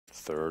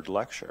third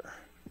lecture.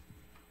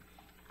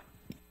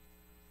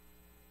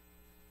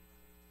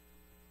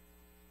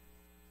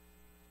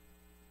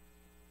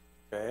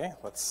 Okay,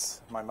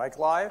 my mic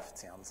live? It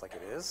sounds like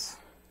it is.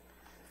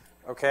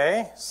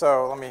 Okay,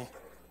 so let me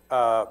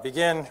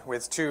begin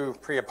with two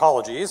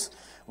pre-apologies.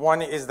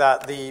 One is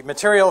that the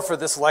material for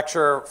this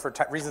lecture, for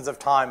reasons of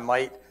time,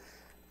 might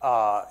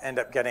end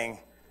up getting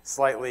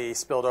slightly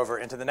spilled over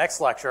into the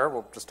next lecture.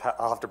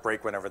 I'll have to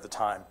break whenever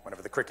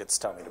the crickets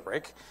tell me to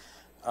break.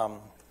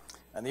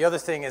 And the other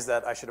thing is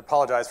that I should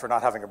apologize for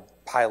not having a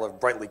pile of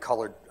brightly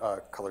colored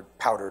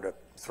powder to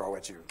throw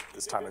at you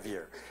this time of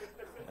year.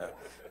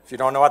 If you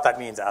don't know what that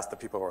means, ask the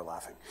people who are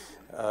laughing.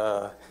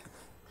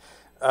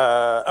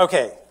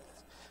 Okay,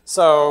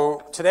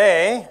 so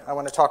today I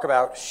want to talk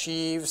about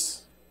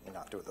Sheaves. Let me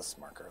not do it with this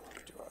marker.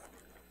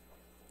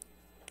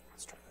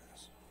 Let's try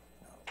this.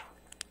 No.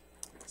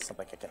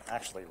 Something I can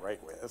actually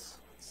write with. Let's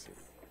see.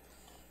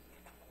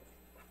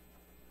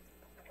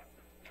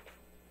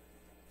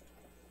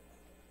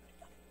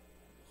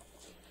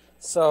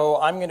 So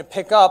I'm going to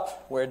pick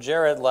up where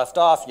Jared left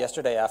off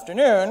yesterday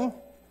afternoon.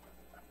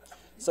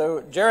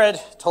 So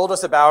Jared told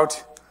us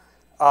about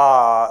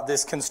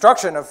this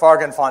construction of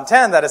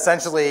Fargan-Fontaine that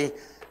essentially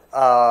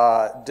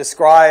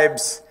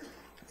describes,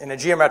 in a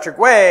geometric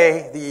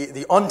way,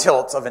 the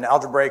untilts of an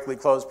algebraically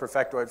closed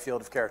perfectoid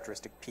field of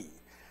characteristic P.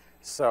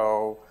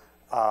 So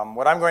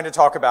what I'm going to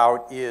talk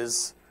about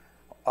is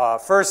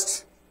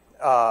first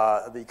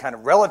the kind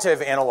of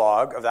relative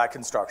analog of that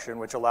construction,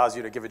 which allows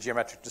you to give a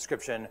geometric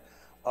description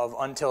of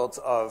untilts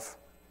of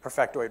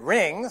perfectoid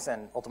rings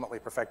and ultimately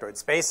perfectoid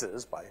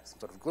spaces by some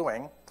sort of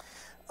gluing.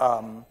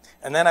 And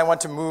then I want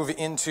to move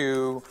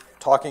into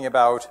talking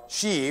about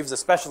sheaves,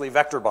 especially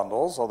vector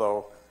bundles,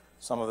 although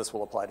some of this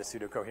will apply to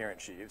pseudo-coherent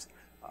sheaves.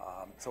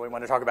 So we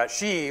want to talk about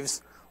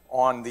sheaves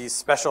on these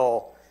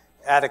special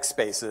adic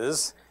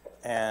spaces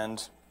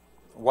and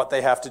what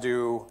they have to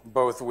do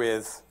both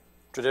with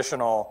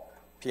traditional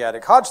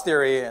p-adic Hodge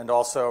theory and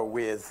also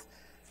with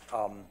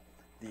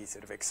the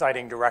sort of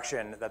exciting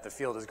direction that the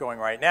field is going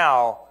right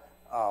now,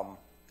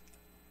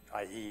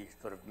 i.e.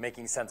 sort of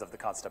making sense of the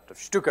concept of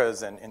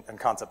shtukas and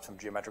concepts from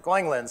geometrical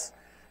Langlands.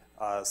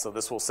 So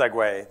this will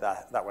segue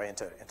that way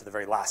into the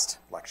very last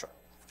lecture.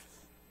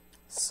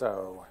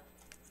 So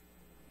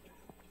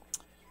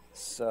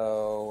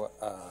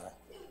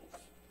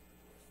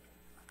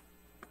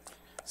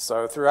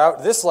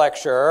throughout this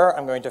lecture,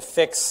 I'm going to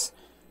fix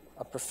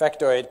a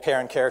perfectoid pair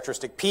and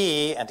characteristic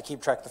P, and to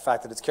keep track of the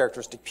fact that it's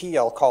characteristic P,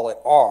 I'll call it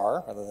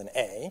R rather than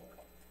A.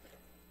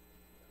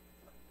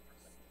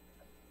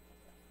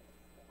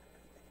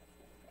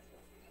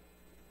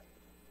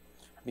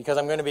 Because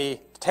I'm going to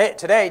be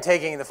today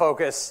taking the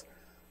focus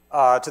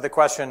to the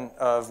question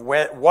of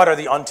what are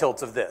the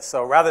untilts of this.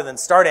 So rather than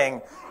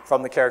starting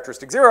from the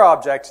characteristic zero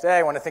object, today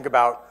I want to think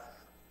about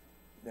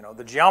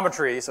the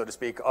geometry, so to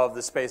speak, of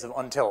the space of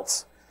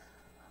untilts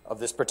of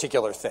this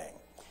particular thing.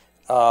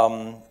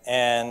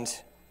 And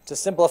to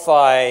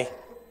simplify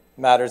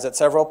matters at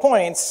several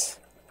points,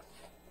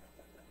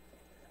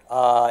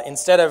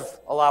 instead of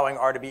allowing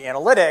R to be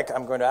analytic,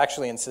 I'm going to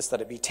actually insist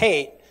that it be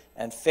Tate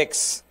and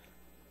fix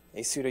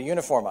a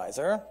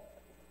pseudo-uniformizer,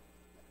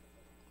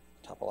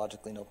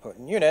 topologically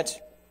nilpotent unit,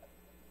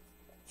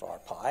 var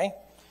pi.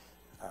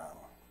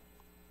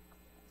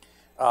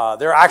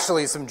 There are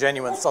actually some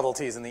genuine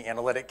subtleties in the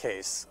analytic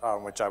case,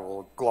 which I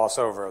will gloss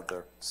over.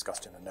 They're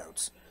discussed in the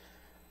notes.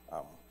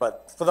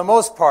 But for the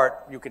most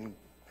part, you can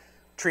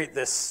treat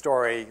this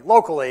story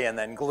locally and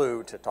then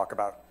glue to talk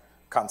about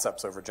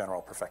concepts over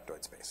general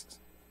perfectoid spaces.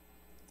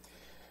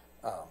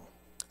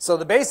 So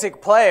the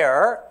basic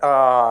player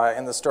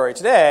in the story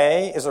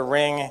today is a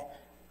ring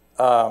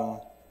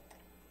called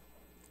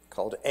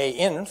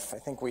A-inf. I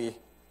think we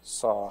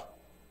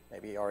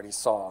already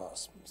saw a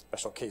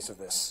special case of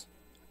this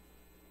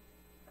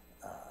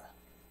in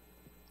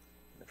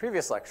the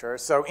previous lecture.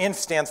 So inf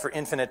stands for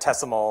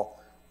infinitesimal.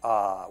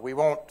 We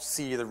won't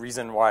see the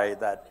reason why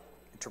that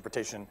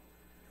interpretation,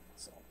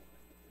 so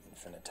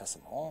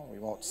infinitesimal, we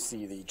won't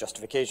see the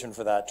justification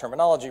for that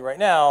terminology right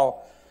now.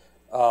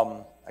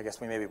 I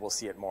guess maybe we'll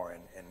see it more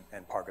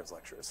in Parga's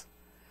lectures.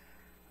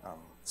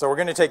 So we're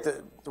going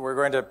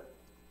to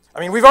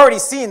we've already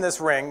seen this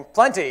ring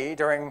plenty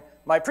during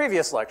my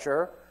previous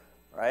lecture,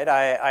 right?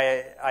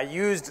 I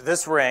used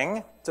this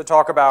ring to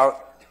talk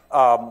about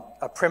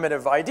a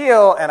primitive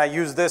ideal, and I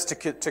used this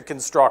to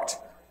construct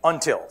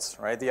untilts,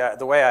 right?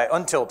 The way I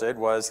untilted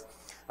was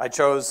I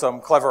chose some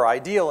clever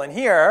ideal in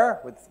here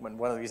with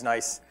one of these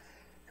nice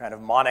kind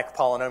of monic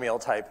polynomial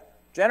type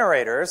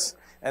generators,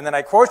 and then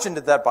I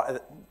quotiented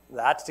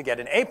that to get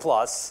an A+,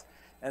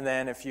 and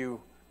then if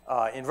you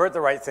invert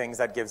the right things,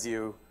 that gives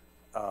you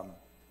a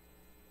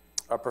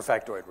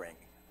perfectoid ring,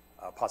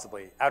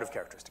 possibly out of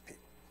characteristic P.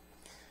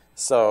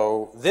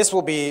 So this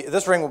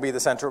ring will be the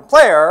central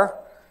player.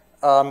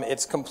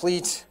 It's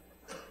complete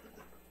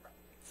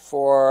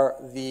for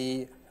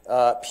the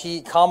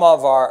P comma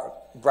var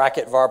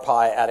bracket var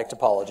pi adic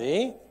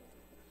topology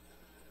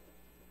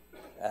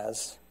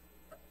as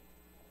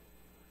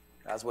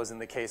as was in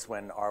the case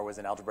when R was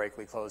an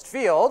algebraically closed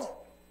field.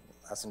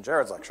 That's in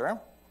Jared's lecture.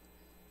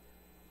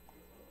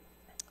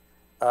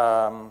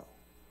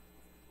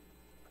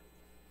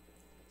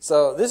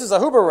 So this is a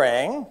Huber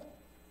ring,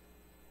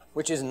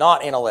 which is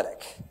not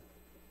analytic.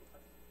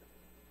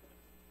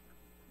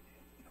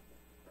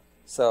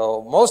 So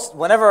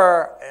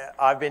whenever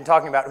I've been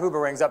talking about Huber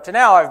rings up to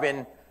now, I've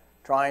been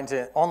trying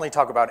to only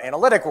talk about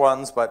analytic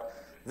ones, but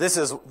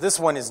this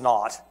one is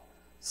not.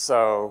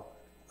 So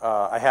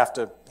I have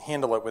to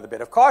handle it with a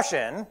bit of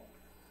caution,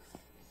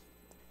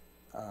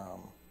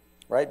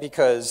 right?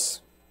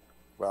 Because,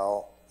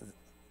 well,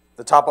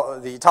 the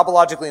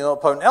topologically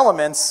nilpotent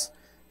elements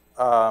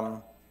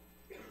form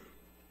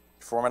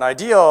an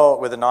ideal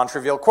with a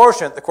non-trivial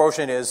quotient. The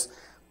quotient is,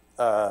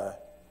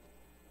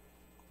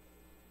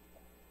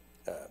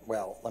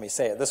 well, let me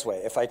say it this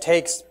way. If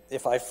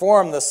I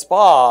form the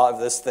SPA of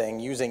this thing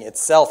using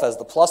itself as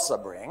the plus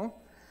subring,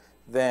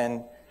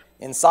 then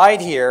inside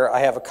here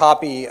I have a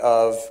copy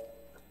of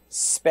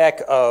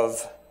spec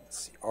of,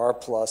 let's see, R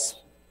plus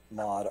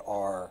mod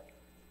R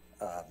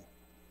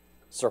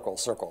circle,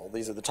 circle.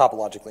 These are the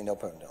topologically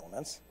nilpotent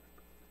elements.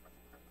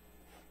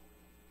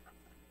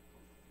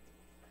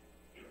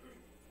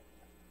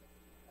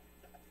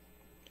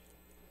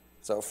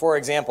 So, for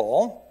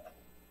example,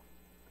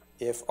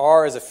 if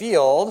R is a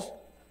field,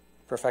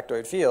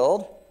 perfectoid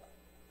field,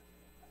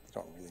 I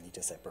don't really need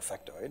to say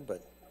perfectoid,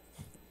 but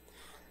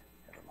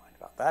never mind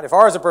about that. If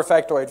R is a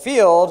perfectoid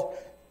field,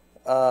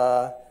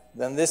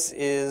 then this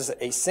is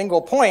a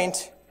single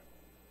point.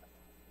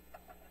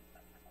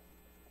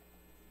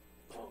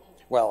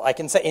 Well, I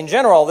can say, in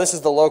general, this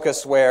is the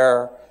locus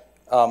where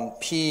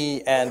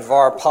P and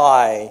var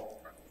pi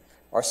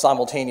are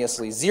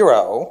simultaneously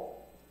 0.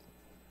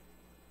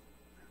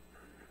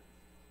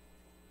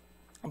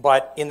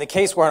 But in the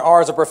case where an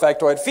R is a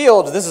perfectoid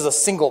field, this is a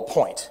single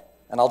point.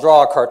 And I'll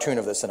draw a cartoon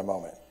of this in a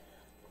moment.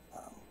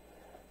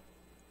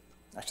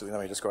 Actually,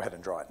 let me just go ahead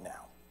and draw it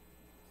now.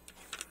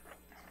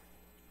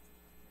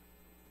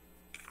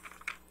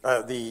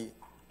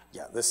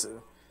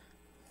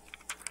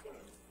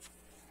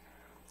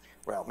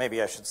 Well,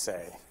 maybe I should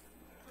say,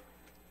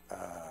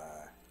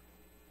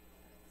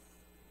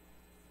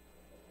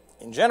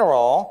 in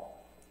general,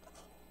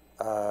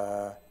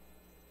 the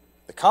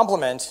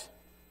complement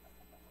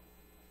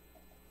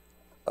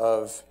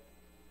of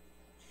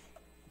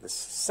this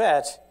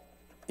set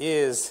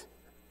is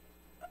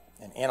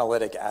an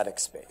analytic adic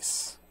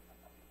space.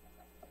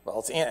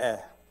 Well,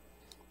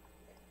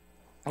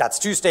 that's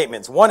two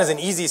statements. One is an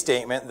easy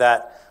statement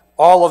that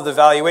all of the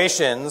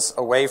valuations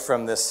away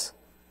from this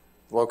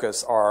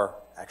locus are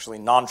actually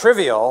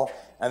non-trivial,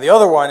 and the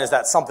other one is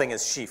that something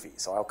is sheafy.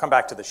 So I'll come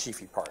back to the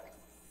sheafy part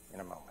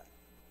in a moment.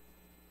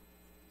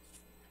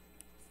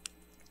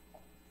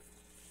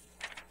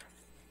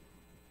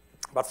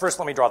 But first,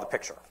 let me draw the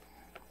picture.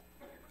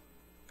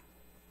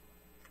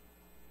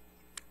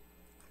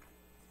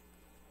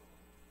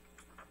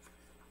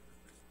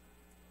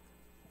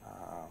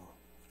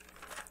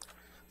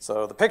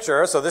 So the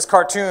picture, so this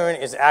cartoon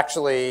is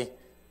actually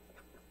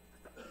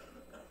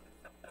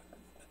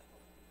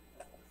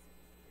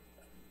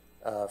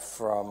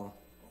from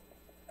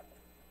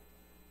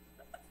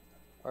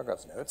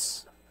Margov's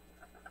notes.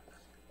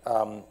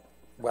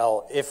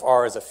 Well, if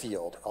R is a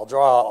field,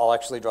 I'll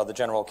actually draw the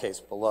general case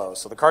below.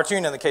 So the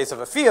cartoon in the case of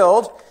a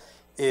field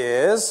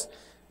is,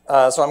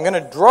 so I'm going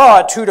to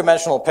draw a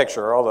two-dimensional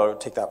picture, although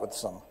take that with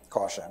some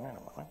caution in a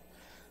moment.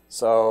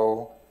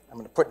 So I'm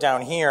going to put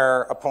down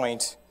here a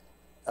point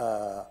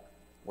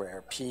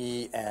where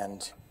P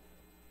and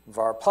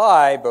var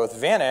pi both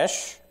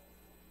vanish.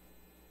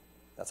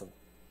 So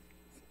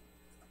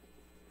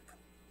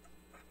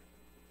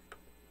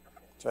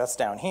that's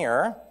down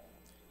here.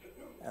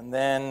 And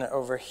then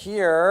over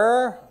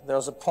here,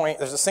 there's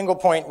a single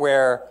point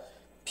where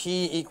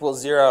P equals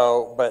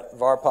 0, but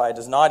var pi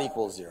does not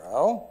equal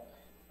 0.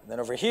 And then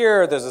over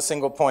here, there's a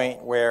single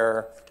point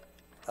where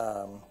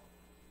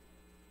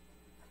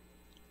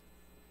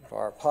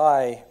var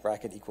pi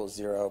bracket equals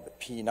 0, but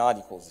P not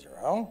equals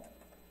 0.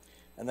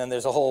 And then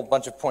there's a whole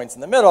bunch of points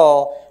in the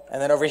middle.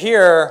 And then over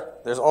here,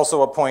 there's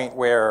also a point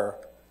where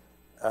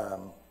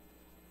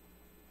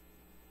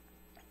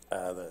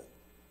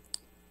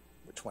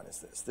which one is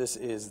this? This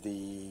is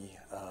this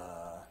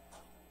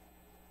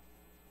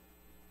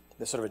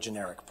sort of a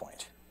generic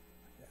point.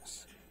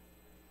 Yes.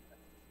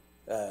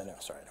 No,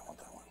 sorry, I don't want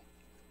that one.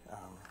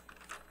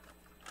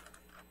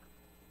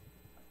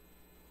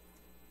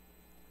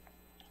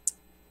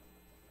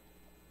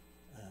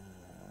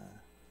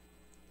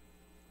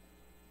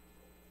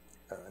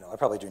 No, I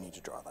probably do need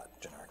to draw that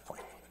generic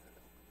point.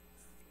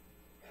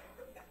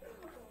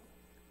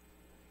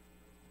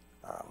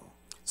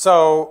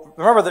 So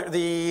remember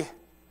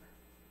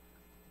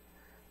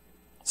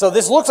so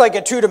this looks like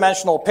a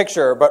two-dimensional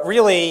picture, but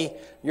really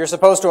you're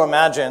supposed to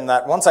imagine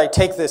that once I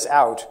take this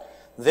out,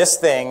 this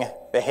thing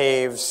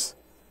behaves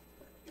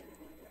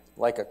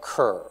like a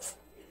curve.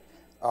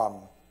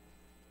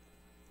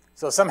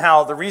 So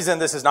somehow the reason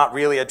this is not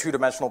really a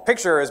two-dimensional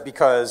picture is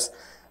because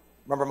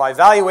remember, my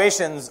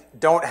valuations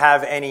don't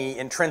have any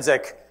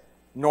intrinsic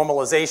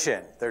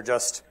normalization. They're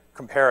just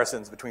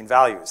comparisons between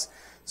values.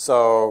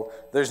 So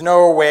there's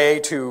no way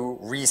to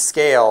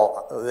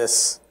rescale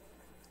this,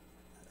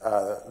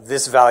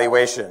 this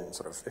valuation.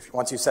 Sort of,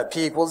 once you set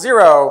p equals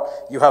 0,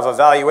 you have a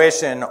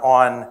valuation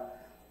on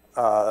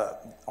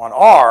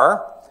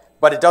R,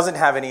 but it doesn't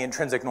have any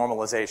intrinsic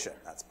normalization.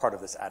 That's part of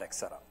this adic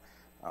setup.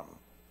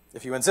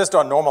 If you insist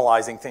on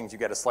normalizing things, you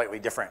get a slightly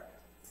different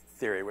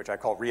theory, which I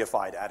call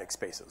reified adic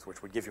spaces,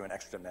 which would give you an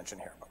extra dimension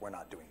here, but we're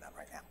not doing that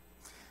right now.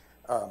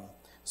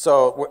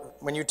 So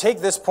when you take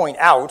this point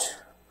out,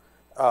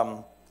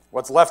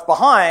 what's left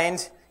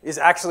behind is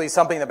actually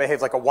something that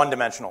behaves like a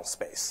one-dimensional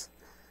space.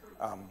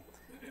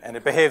 And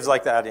it behaves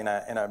like that in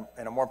a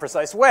more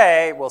precise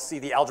way. We'll see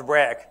the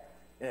algebraic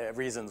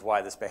reasons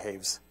why this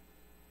behaves.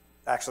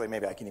 Actually,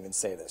 maybe I can even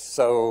say this.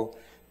 So,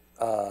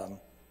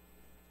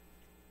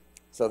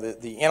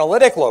 the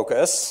analytic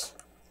locus,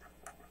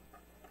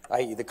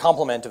 i.e. the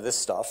complement of this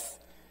stuff,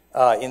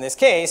 in this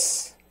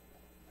case,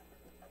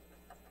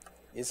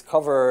 is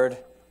covered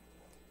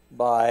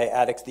by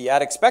the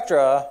adic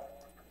spectra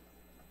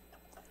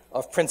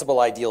of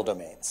principal ideal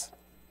domains.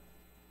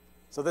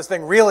 So this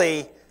thing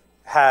really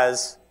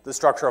has the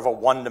structure of a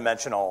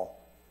one-dimensional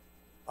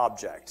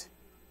object.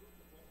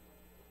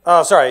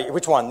 Oh, sorry,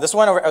 which one? This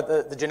one, over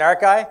the generic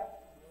guy?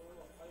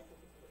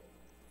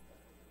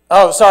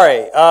 Oh,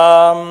 sorry.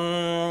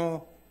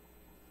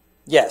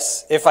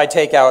 Yes, if I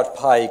take out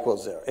pi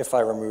equals 0, if I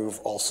remove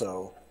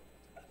also.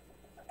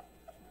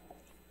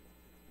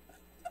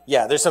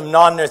 Yeah, there's some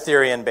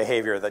non-Noetherian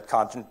behavior that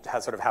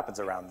sort of happens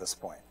around this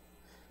point.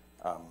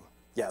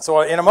 Yeah,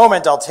 so in a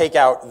moment I'll take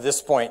out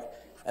this point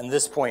and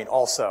this point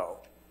also.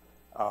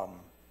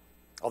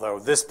 Although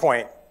this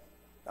point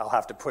I'll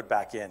have to put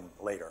back in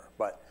later.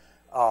 But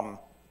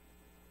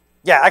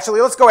yeah,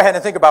 actually let's go ahead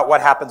and think about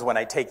what happens when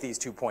I take these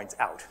 2 points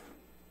out.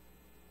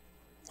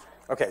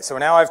 Okay, so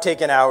now I've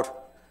taken out,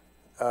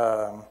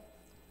 so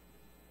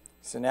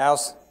now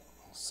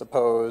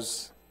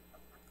suppose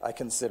I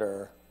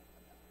consider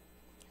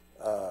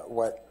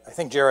what I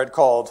think Jared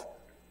called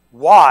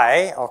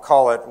y. I'll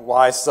call it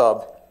y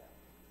sub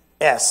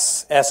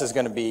s. S is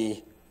going to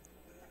be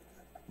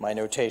my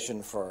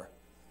notation for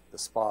the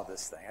SPA of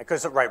this thing. I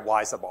could write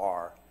y sub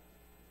r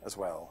as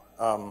well.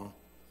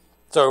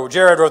 So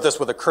Jared wrote this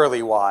with a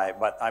curly y,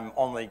 but I'm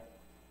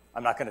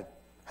not going to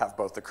have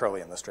both the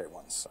curly and the straight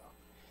ones.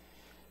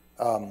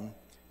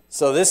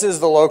 So this is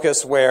the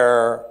locus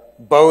where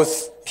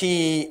both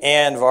p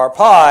and var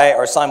pi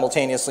are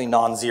simultaneously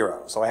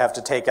non-zero. So I have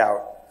to take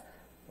out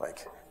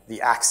like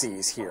the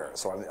axes here.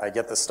 So I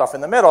get this stuff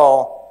in the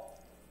middle.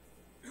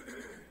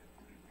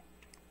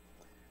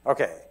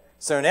 Okay,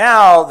 so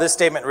now this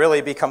statement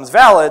really becomes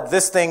valid.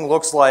 This thing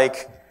looks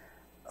like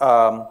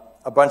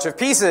a bunch of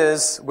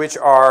pieces, which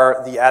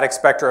are the adic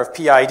spectra of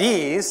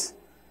PIDs.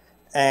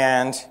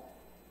 And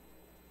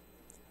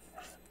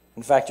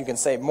in fact, you can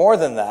say more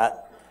than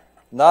that.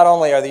 Not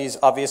only are these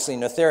obviously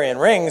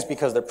Noetherian rings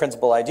because they're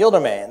principal ideal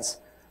domains,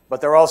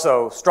 but they're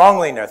also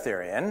strongly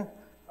Noetherian.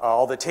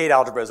 All the Tate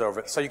algebra is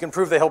over it. So you can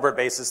prove the Hilbert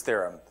basis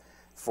theorem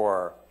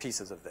for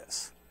pieces of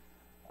this.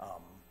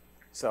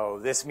 So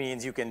this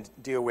means you can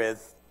deal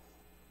with,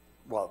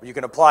 well, you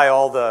can apply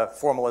all the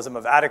formalism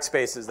of adic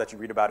spaces that you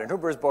read about in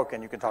Huber's book,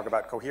 and you can talk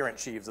about coherent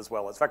sheaves as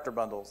well as vector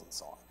bundles and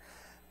so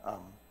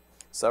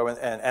on.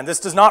 And this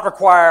does not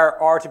require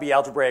R to be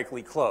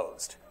algebraically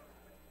closed.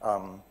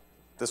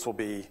 This will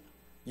be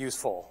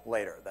useful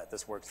later, that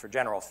this works for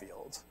general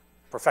fields,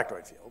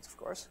 perfectoid fields, of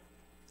course.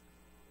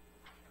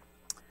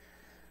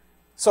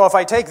 So if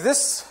I take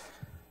this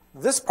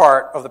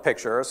part of the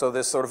picture, so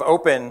this sort of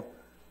open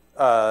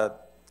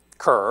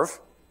curve,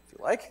 if you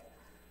like,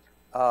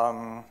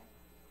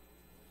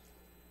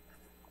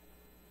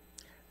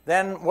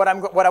 then what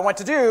I want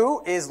to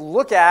do is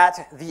look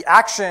at the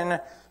action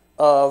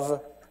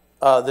of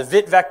the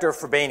Witt vector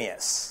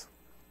Frobenius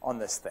on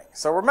this thing.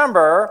 So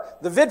remember,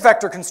 the Witt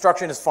vector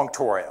construction is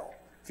functorial.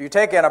 If you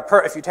take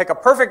a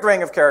perfect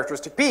ring of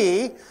characteristic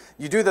P,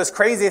 you do this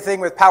crazy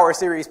thing with power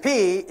series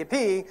P,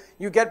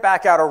 you get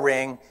back out a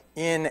ring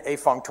in a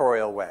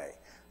functorial way.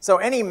 So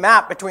any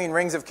map between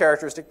rings of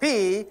characteristic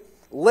P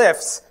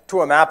lifts to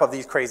a map of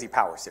these crazy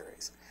power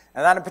series.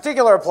 And that in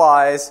particular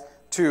applies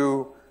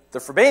to the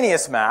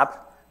Frobenius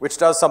map, which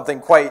does something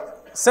quite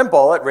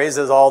simple. It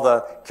raises all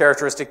the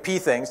characteristic P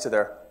things to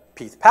their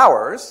Pth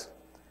powers.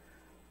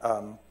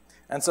 And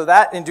so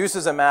that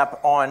induces a map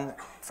on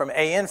from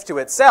A inf to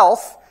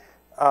itself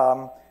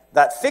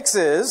that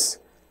fixes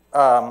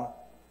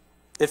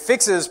it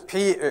fixes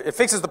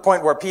the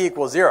point where P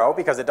equals 0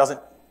 because it doesn't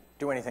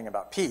do anything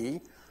about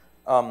P.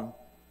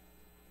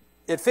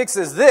 It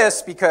fixes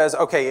this because,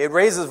 okay, it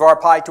raises var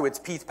pi to its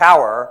Pth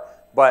power,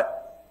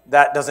 but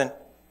that doesn't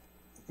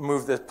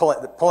move the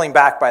pulling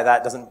back by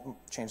that doesn't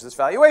change this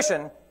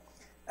valuation.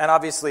 And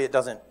obviously it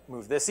doesn't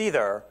move this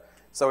either.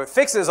 So it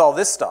fixes all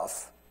this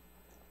stuff.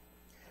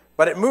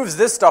 But it moves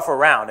this stuff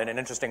around in an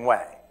interesting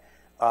way.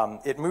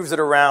 It moves it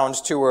around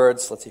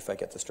towards, let's see if I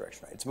get this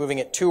direction right. It's moving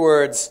it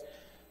towards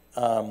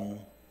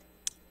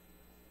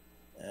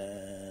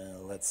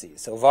Let's see.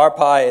 So var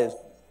pi is,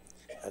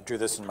 I drew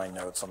this in my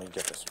notes. Let me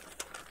get this.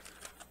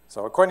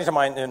 So according to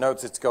my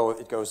notes, it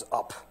goes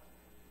up.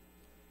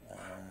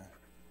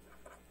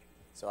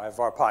 So I have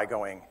var pi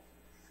going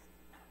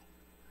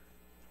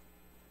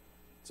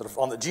sort of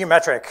on the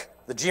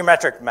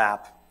geometric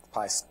map,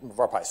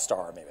 var pi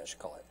star, maybe I should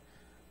call it.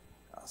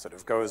 Sort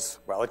of goes,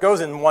 well, it goes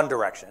in one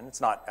direction.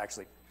 It's not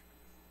actually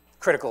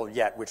critical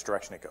yet which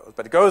direction it goes,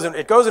 but it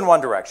goes in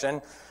one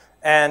direction.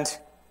 And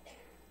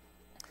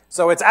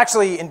so it's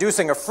actually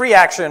inducing a free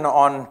action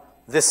on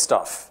this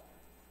stuff.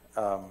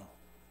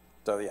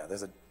 So yeah,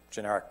 there's a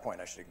generic point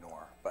I should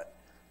ignore. But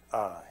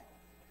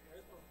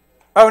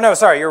oh no,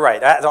 sorry, you're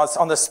right.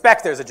 On the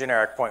spec, there's a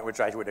generic point which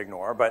I would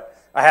ignore. But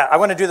I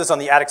want to do this on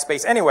the attic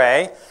space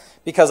anyway,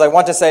 because I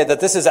want to say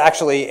that this is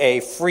actually a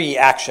free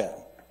action.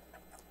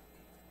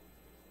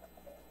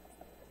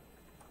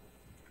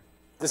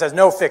 This has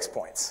no fixed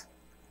points,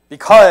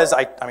 because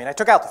I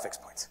took out the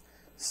fixed points.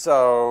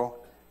 So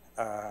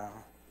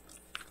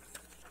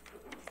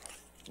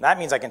that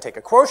means I can take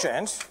a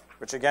quotient,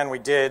 which again we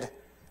did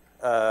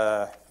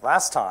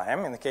last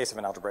time in the case of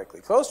an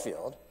algebraically closed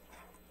field.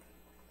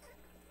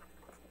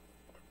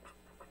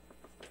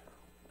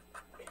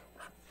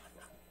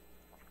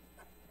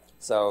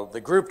 So the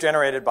group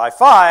generated by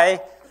phi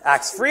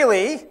acts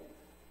freely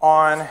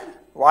on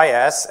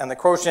ys, and the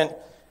quotient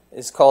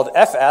is called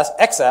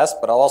xs,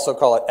 but I'll also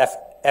call it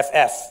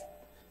ffs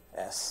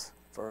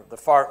for the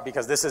far,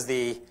 because this is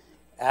the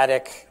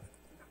attic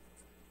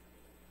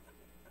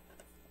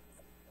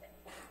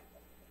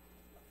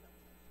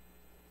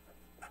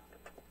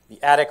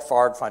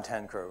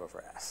Fard-Fontaine curve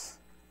over S.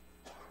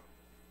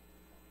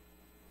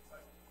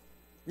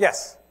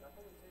 Yes?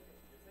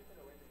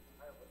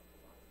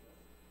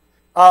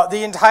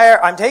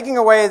 I'm taking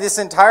away this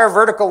entire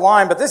vertical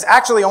line, but this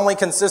actually only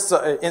consists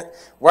of,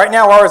 right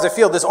now R is a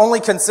field, this only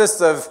consists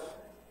of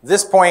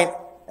this point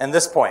and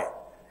this point.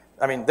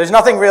 I mean, there's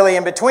nothing really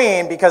in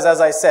between, because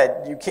as I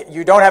said,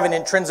 you don't have an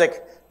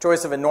intrinsic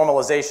choice of a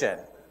normalization.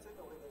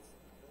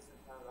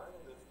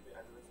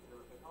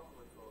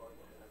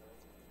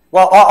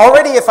 Well,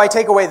 already if I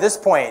take away this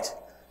point,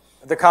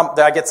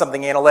 I get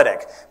something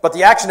analytic. But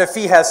the action of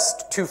phi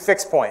has two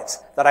fixed points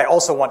that I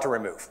also want to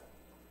remove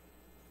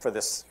for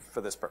this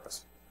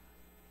purpose.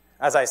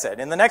 As I said,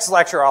 in the next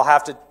lecture, I'll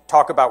have to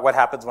talk about what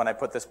happens when I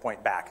put this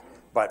point back.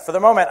 But for the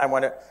moment,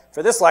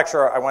 for this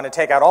lecture, I want to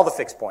take out all the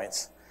fixed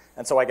points,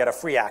 and so I get a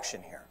free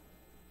action here.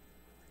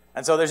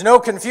 And so there's no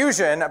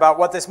confusion about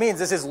what this means.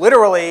 This is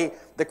literally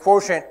the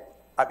quotient.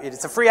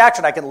 It's a free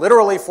action. I can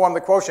literally form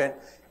the quotient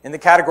in the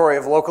category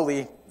of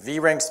locally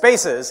V-ring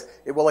spaces.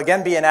 It will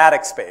again be an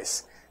attic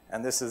space,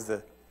 and this is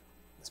the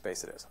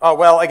space it is. Oh,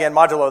 well, again,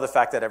 modulo the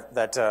fact that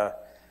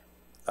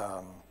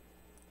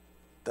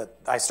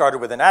I started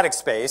with an attic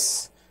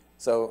space.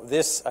 So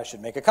this, I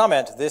should make a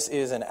comment, this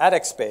is an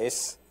attic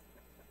space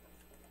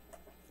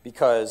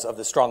because of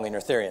the strongly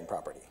Noetherian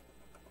property.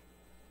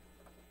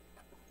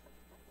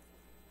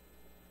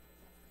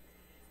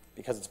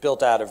 Because it's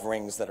built out of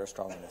rings that are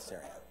strongly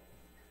Noetherian.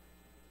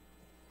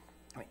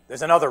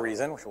 There's another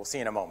reason, which we'll see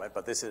in a moment,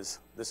 but this is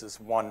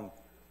one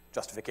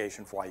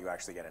justification for why you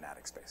actually get an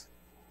attic space.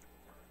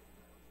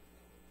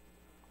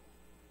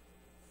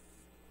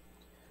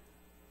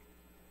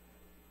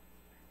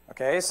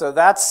 Okay, so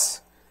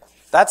that's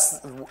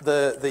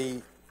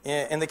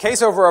in the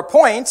case over a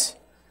point,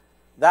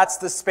 that's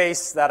the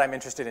space that I'm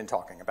interested in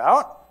talking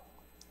about.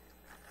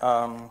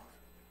 And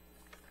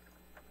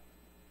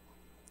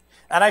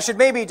I should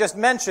maybe just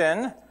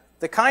mention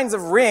the kinds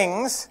of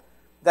rings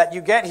that you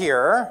get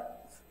here.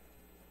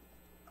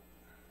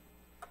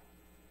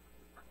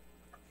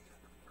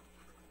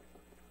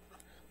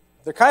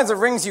 The kinds of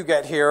rings you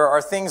get here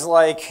are things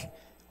like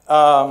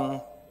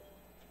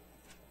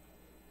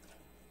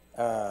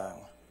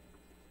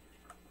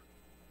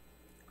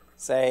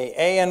say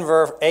A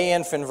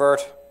inf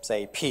invert,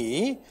 say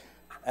P,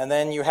 and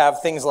then you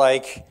have things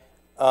like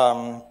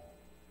you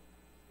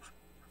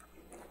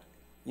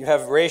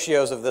have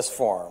ratios of this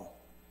form.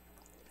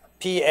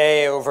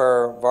 PA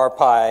over var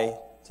pi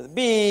to the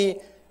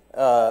B,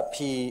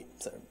 P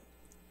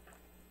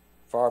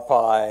var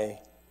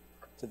pi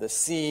to the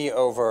C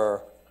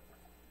over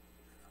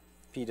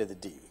P to the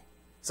D.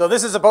 So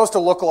this is supposed to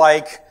look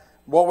like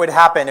what would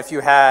happen if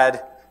you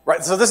had,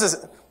 right, so there's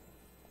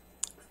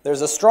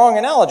a strong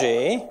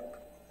analogy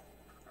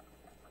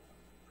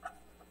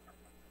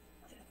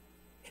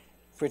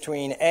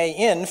between A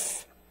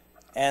inf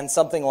and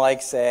something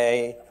like,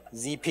 say,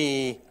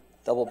 ZP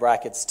double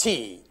brackets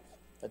T,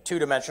 a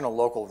two-dimensional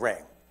local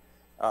ring.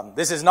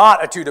 This is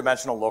not a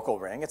two-dimensional local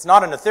ring. It's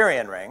not a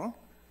Noetherian ring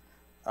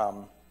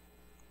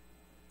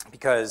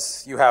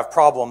because you have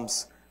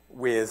problems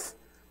with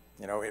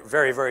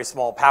very, very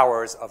small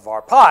powers of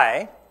var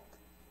pi,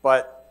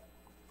 but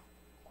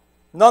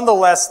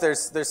nonetheless,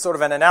 there's sort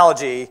of an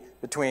analogy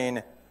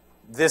between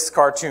this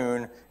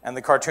cartoon and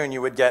the cartoon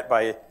you would get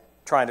by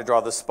trying to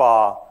draw the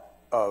SPA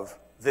of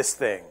this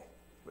thing.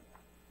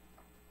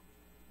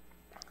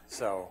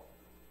 So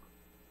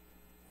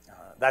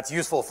that's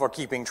useful for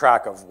keeping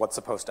track of what's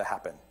supposed to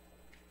happen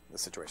in the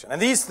situation.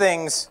 And these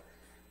things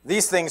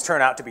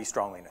turn out to be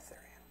strongly Noetherian.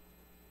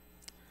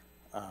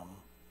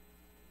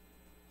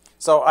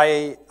 So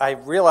I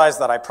realized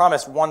that I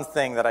promised one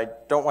thing that I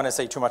don't want to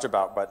say too much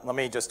about, but let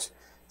me just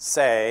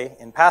say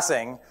in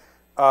passing,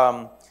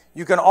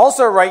 you can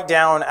also write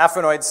down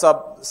affinoid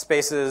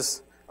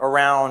subspaces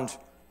around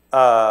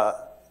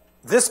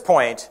this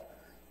point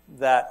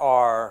that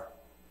are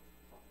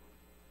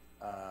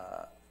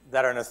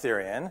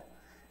Noetherian,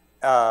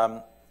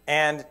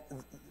 and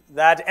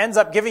that ends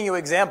up giving you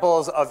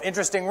examples of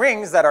interesting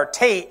rings that are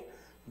Tate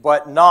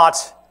but not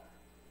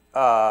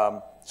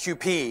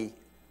QP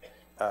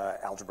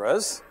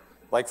algebras.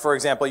 Like, for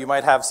example, you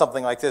might have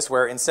something like this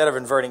where instead of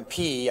inverting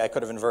P, I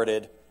could have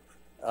inverted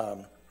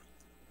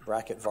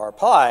bracket var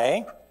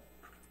pi.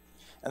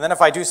 And then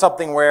if I do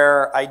something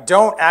where I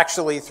don't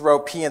actually throw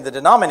P in the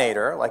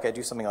denominator, like I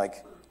do something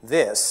like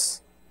this,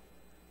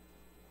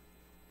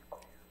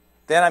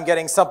 then I'm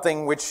getting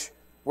something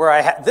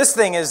where this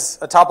thing is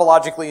a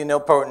topologically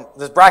nilpotent,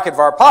 this bracket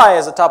var pi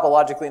is a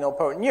topologically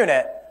nilpotent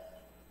unit,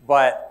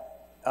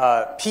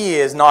 but P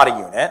is not a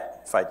unit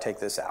if I take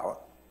this out.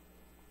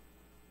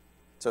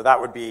 So that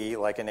would be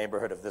like a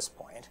neighborhood of this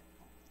point.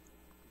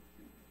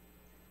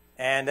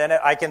 And then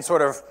I can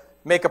sort of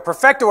make a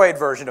perfectoid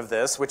version of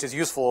this, which is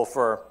useful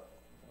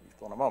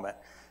in a moment.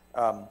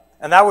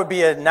 And that would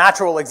be a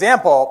natural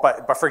example,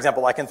 but for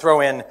example, I can throw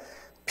in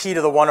P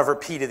to the 1 over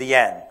P to the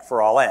n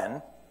for all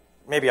n.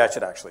 Maybe I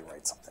should actually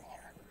write something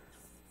here.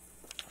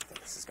 I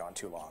think this has gone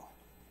too long.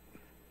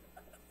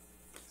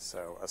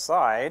 So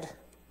aside,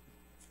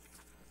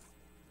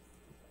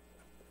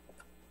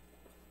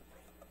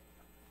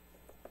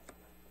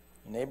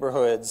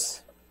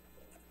 neighborhoods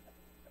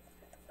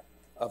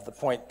of the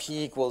point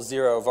P equals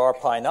 0, var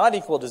pi not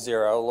equal to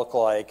 0 look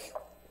like,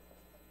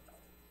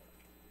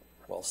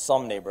 well,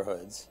 some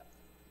neighborhoods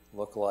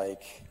look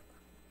like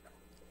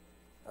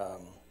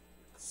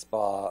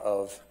SPA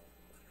of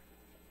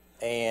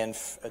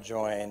AINF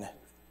adjoin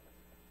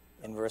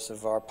inverse of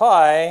var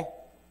pi,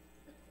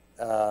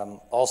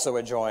 also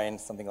adjoin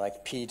something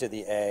like P to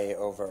the A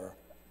over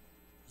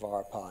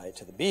var pi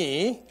to the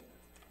B,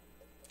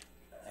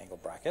 angle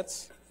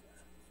brackets.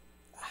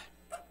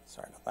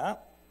 Sorry about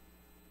that.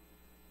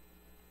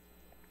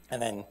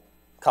 And then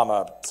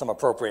comma some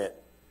appropriate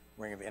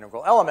ring of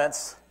integral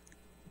elements.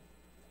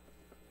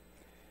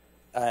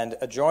 And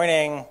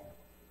adjoining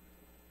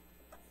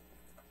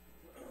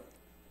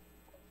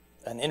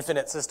an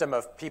infinite system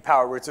of p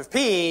power roots of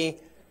p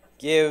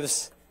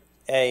gives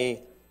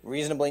a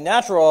reasonably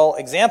natural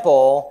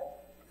example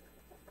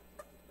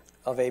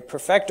of a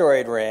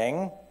perfectoid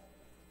ring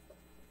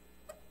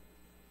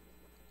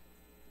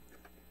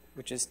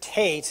which is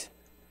Tate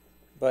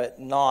but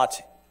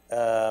not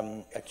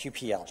a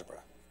QP algebra.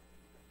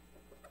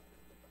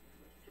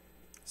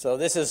 So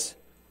this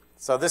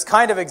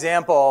kind of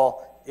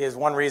example is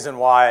one reason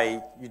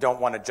why you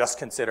don't want to just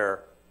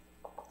consider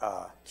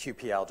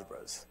QP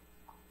algebras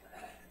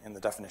in the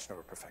definition of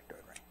a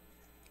perfectoid ring.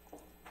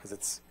 Because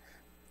it's,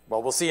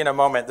 well, we'll see in a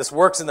moment, this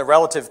works in the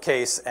relative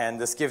case,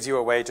 and this gives you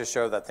a way to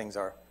show that things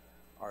are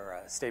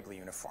stably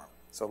uniform.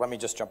 So let me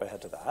just jump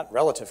ahead to that.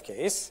 Relative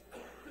case.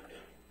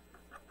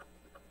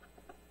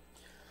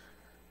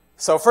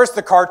 So first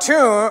the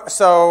cartoon.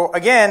 So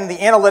again, the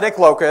analytic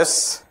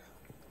locus.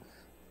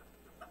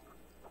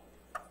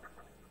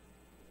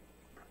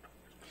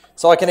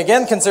 So I can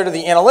again consider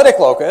the analytic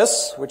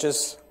locus, which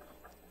is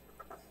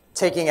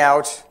taking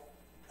out,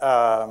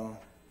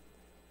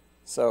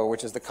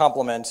 which is the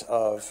complement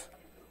of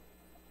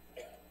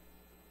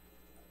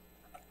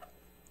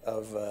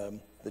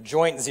the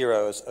joint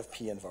zeros of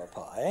P and var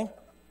pi.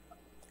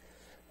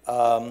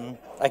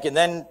 I can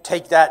then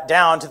take that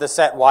down to the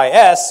set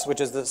YS, which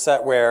is the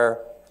set where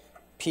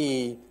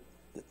P,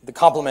 the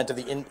complement of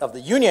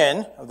the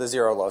union of the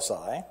zero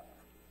loci.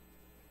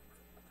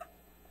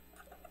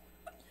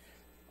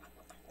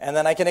 And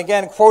then I can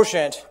again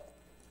quotient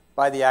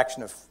by the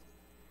action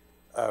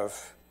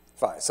of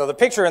phi. So the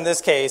picture in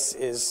this case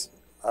is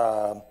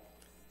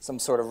some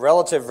sort of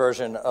relative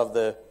version of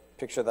the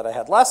picture that I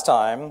had last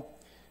time.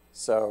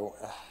 So,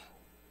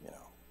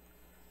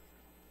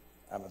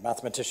 I'm a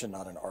mathematician,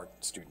 not an art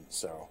student,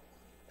 so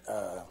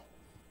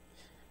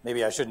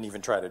maybe I shouldn't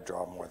even try to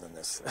draw more than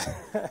this.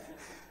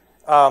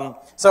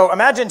 So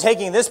imagine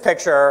taking this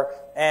picture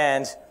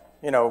and,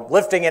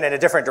 lifting it in a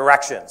different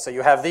direction. So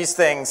you have these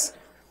things.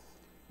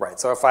 Right,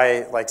 so if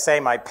I, say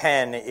my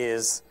pen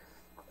is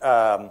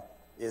SPA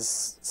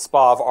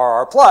of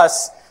RR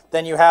plus,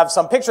 then you have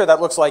some picture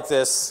that looks like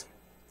this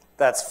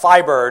that's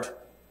fibered.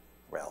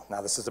 Well,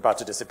 now this is about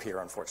to disappear,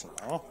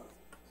 unfortunately.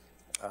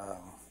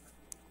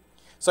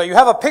 So you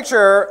have a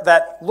picture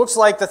that looks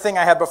like the thing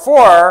I had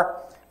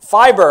before,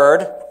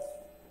 fibered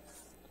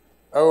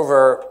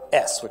over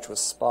S, which was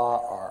SPA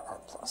RR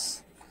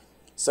plus.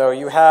 So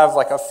you have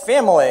like a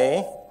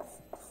family.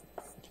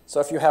 So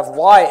if you have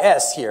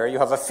YS here, you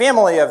have a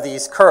family of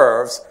these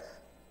curves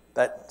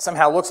that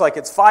somehow looks like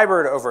it's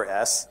fibered over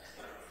S.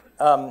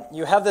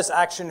 You have this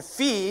action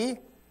phi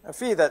a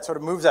phi that sort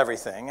of moves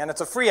everything, and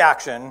it's a free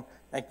action,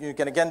 and you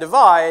can again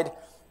divide,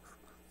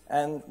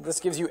 and this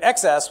gives you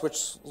xs,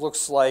 which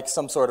looks like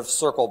some sort of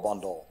circle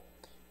bundle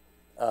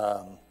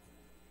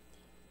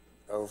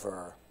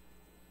over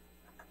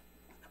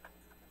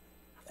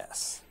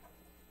S.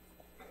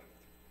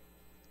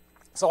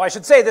 So I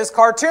should say this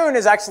cartoon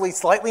is actually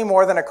slightly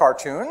more than a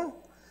cartoon.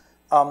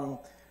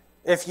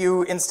 If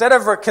you, instead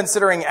of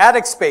considering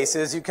adic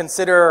spaces, you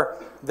consider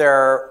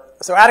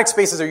so adic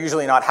spaces are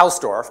usually not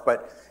Hausdorff,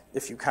 but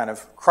if you kind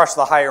of crush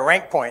the higher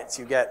rank points,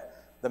 you get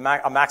a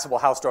maximal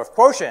Hausdorff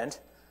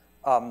quotient,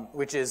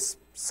 which is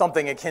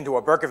something akin to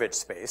a Berkovich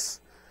space.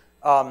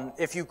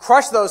 If you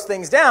crush those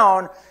things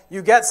down,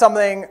 you get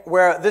something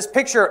where this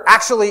picture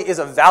actually is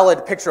a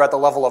valid picture at the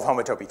level of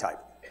homotopy type.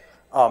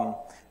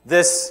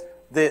 This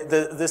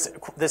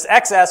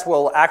XS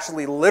will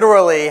actually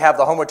literally have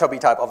the homotopy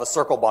type of a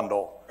circle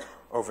bundle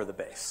over the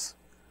base.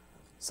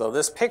 So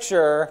this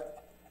picture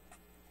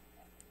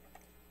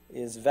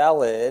is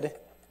valid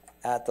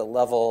at the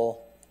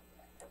level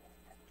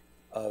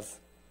of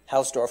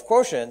Hausdorff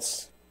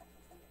quotients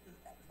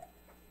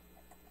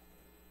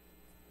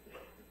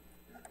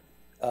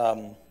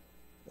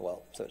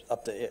well, so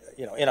up to,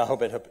 in a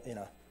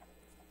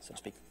so to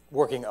speak,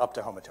 working up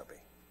to homotopy.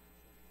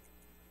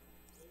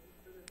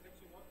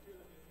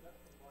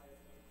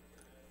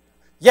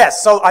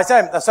 Yes, so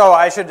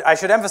I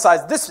should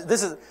emphasize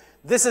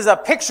this is a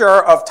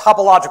picture of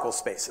topological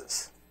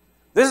spaces.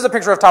 This is a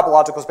picture of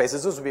topological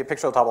spaces. This would be a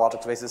picture of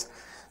topological spaces.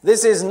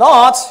 This is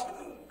not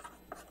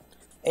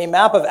a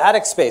map of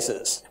adic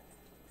spaces.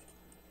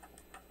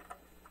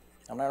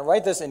 I'm going to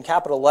write this in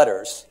capital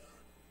letters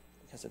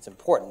because it's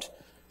important.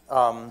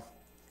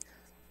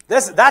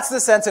 That's the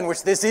sense in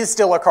which this is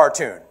still a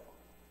cartoon.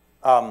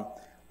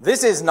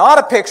 This is not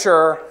a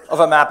picture of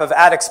a map of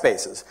adic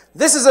spaces.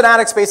 This is an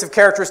adic space of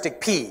characteristic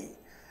P.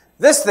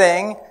 This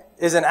thing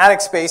is an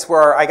adic space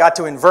where I got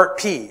to invert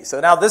P.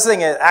 So now this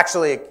thing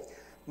actually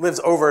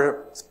lives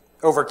over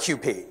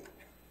QP.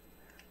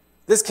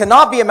 This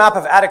cannot be a map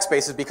of adic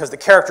spaces because the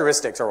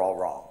characteristics are all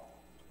wrong.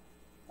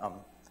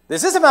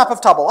 This is a map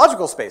of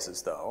topological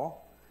spaces, though.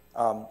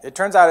 It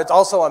turns out it's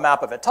also a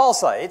map of étale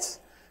sites.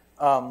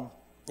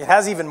 It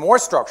has even more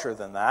structure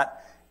than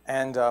that.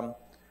 And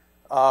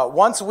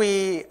once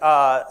we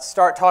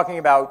start talking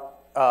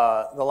about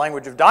the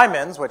language of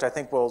diamonds, which I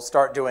think we'll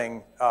start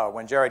doing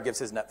when Jared gives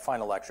his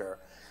final lecture,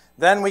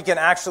 then we can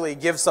actually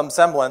give some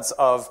semblance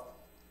of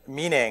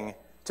meaning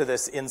to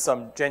this in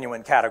some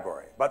genuine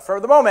category. But for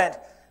the moment,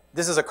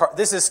 this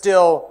is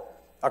still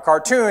a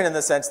cartoon in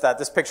the sense that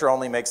this picture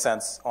only makes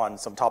sense on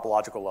some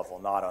topological level,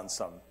 not on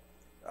some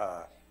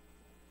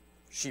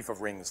sheaf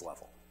of rings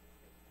level.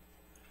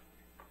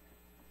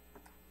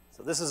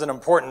 So this is an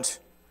important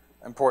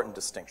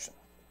distinction.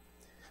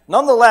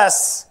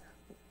 Nonetheless,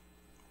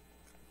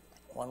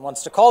 one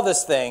wants to call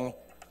this thing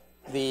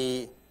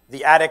the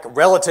adic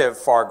relative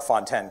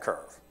Farg-Fontaine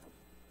curve.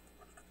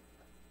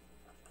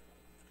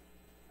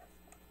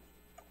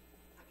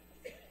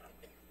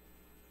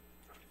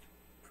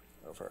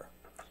 Over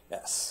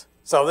S.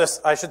 So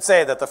this, I should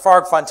say that the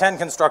Farg-Fontaine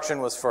construction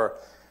was for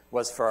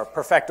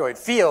perfectoid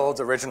fields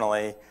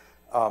originally.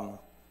 I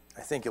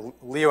think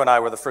Leo and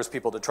I were the first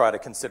people to try to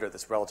consider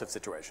this relative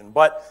situation.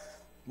 But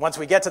once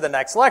we get to the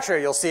next lecture,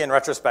 you'll see in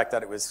retrospect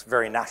that it was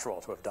very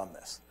natural to have done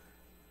this.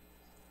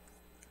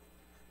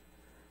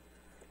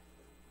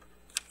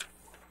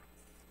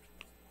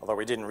 Although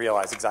we didn't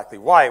realize exactly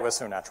why it was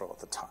so natural at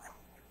the time.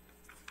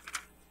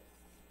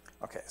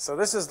 Okay, so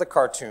this is the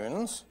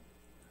cartoons.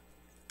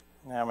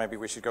 Now maybe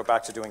we should go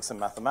back to doing some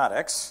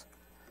mathematics.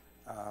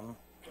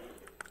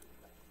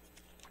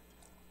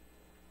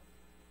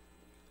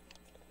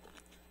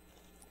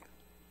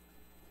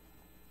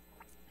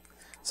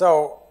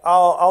 So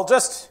I'll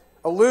just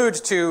allude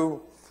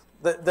to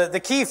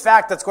the key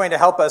fact that's going to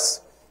help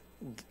us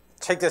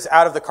take this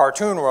out of the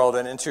cartoon world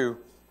and into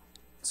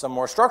some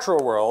more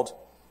structural world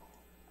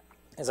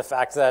is a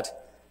fact that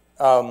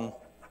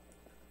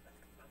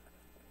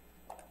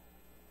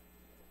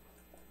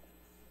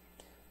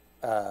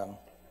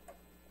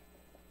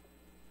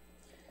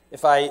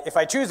if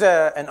I choose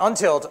an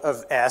untilt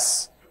of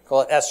S,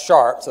 call it S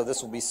sharp, so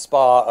this will be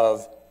SPA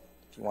of,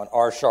 if you want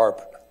R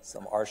sharp,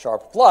 some R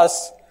sharp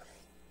plus.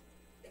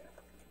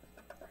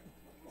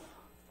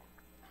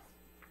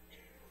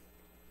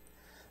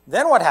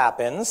 Then what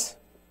happens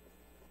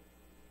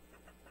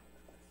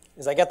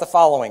is I get the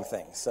following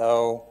thing.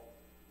 So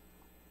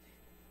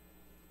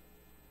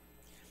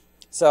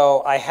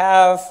I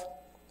have,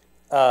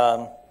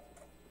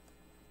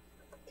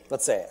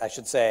 let's say, I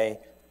should say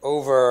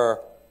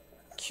over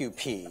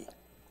QP,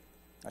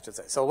 I should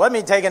say. So let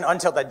me take an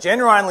untilt that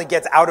genuinely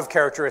gets out of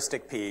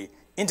characteristic P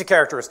into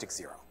characteristic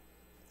 0.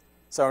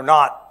 So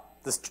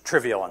not this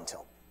trivial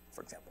untilt,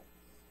 for example,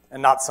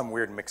 and not some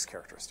weird mixed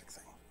characteristic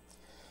thing.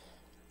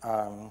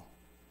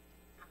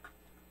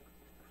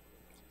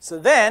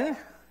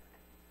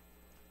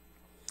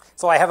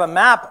 So I have a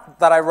map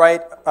that I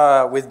write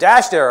with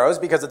dashed arrows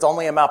because it's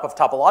only a map of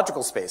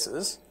topological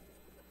spaces.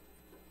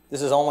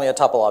 This is only a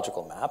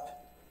topological map.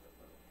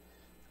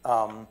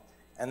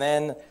 And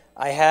then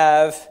I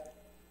have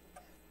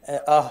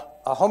a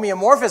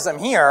homeomorphism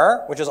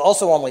here, which is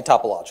also only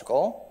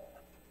topological.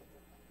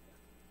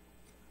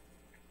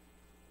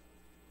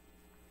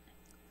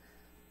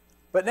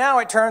 But now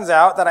it turns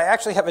out that I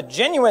actually have a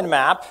genuine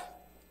map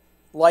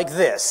like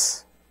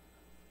this.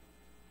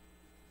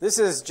 This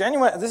is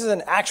genuine. This is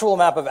an actual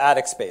map of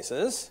adic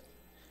spaces.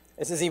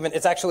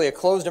 It's actually a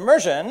closed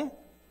immersion.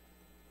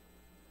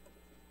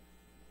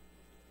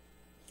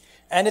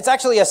 And it's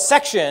actually a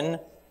section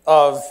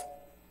of,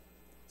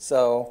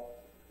 so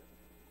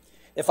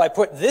if I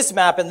put this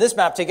map and this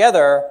map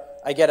together,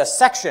 I get a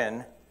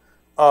section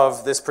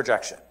of this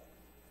projection.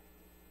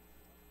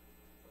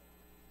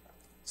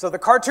 So the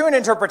cartoon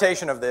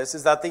interpretation of this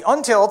is that the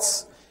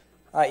untilts,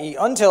 i.e.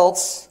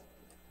 untilts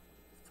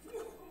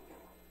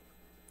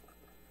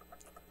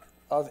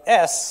of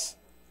S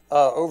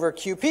over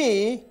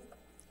QP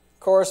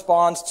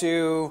corresponds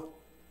to,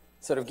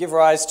 sort of give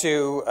rise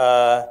to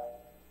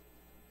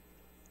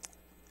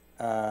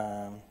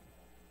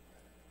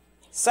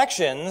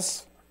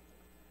sections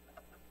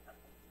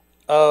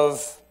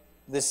of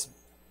this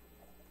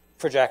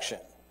projection.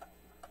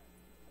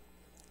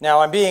 Now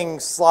I'm being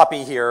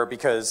sloppy here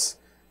because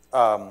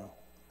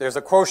there's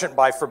a quotient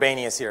by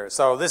Frobenius here.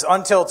 So this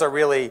untilts are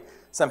really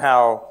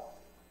somehow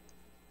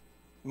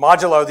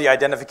modulo the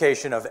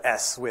identification of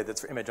S with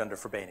its image under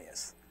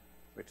Frobenius.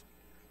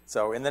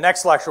 So in the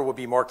next lecture, we'll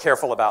be more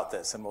careful about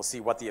this, and we'll see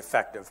what the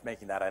effect of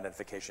making that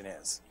identification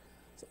is.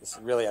 So this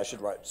really, I should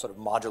write sort of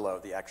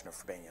modulo the action of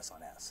Frobenius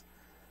on S.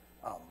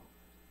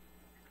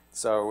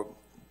 So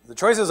the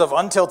choices of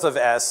untilts of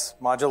S,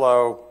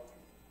 modulo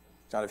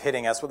kind of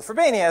hitting S with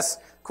Frobenius,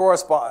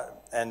 correspond,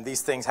 and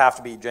these things have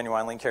to be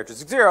genuinely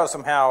characteristic 0,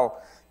 somehow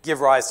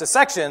give rise to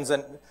sections,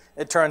 and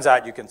it turns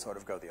out you can sort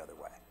of go the other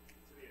way.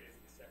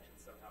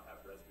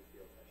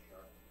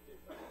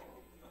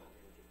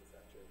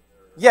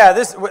 Yeah,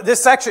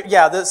 this section,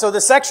 yeah, so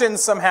the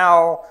sections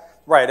somehow,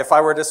 right, if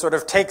I were to sort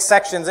of take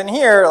sections in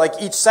here, like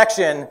each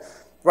section,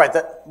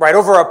 right,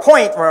 over a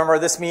point, remember,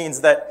 this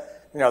means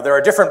that, you know, there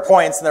are different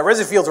points and the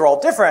residue fields are all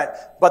different,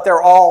 but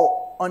they're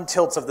all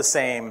untilts of the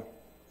same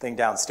thing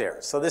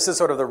downstairs. So this is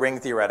sort of the ring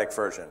theoretic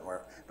version,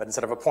 but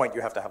instead of a point,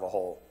 you have to have a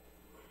whole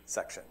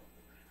section.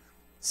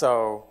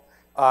 So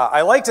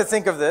I like to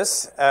think of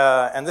this,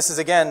 and this is,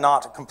 again,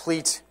 not a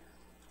complete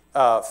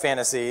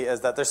fantasy,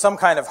 is that there's some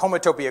kind of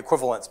homotopy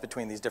equivalence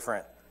between these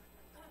different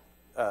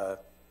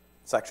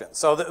sections.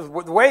 So the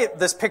way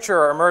this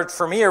picture emerged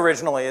for me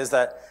originally is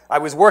that I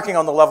was working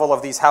on the level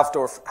of these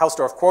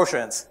Hausdorff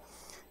quotients,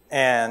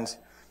 and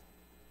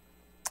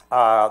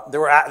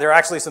there are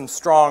actually some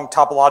strong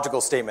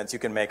topological statements you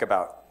can make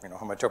about, you know,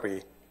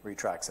 homotopy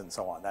retracts and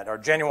so on that are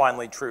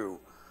genuinely true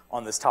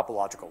on this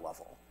topological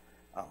level.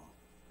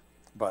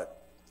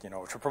 But, you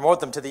know, to promote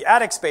them to the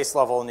adic space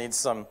level needs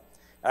some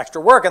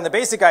extra work, and the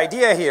basic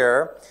idea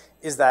here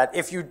is that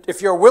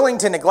if you're willing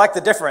to neglect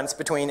the difference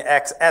between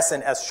S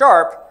and S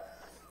sharp,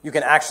 you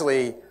can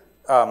actually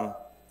kind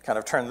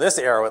of turn this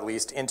arrow, at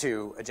least,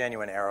 into a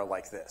genuine arrow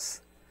like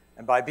this.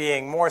 And by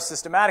being more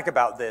systematic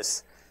about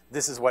this,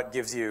 this is what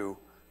gives you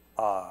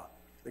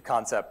the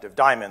concept of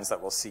diamonds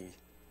that we'll see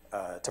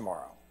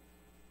tomorrow.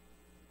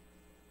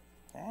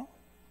 Okay?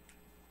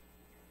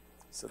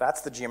 So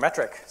that's the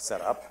geometric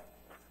setup.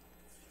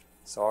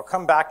 So I'll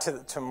come back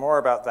to more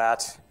about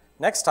that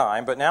next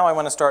time, but now I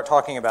want to start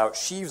talking about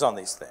sheaves on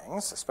these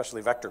things,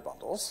 especially vector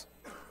bundles.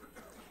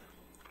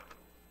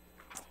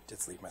 Did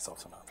leave myself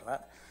some time for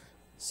that.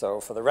 So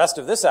for the rest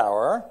of this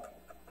hour,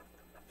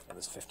 or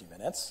this 50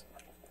 minutes,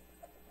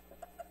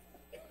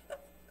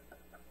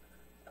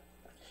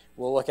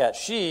 we'll look at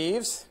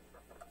sheaves,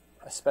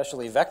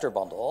 especially vector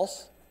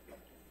bundles,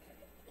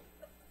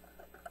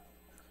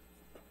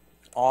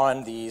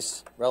 on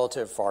these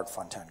relative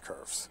Farg-Fontaine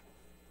curves.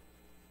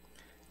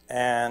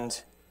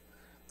 And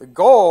the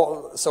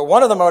goal, so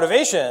one of the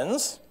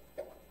motivations,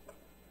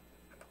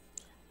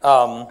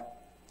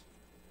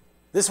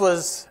 this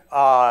was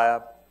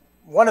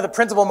one of the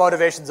principal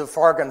motivations of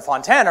Farg and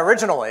Fontaine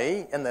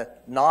originally in the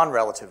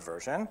non-relative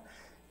version,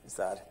 is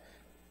that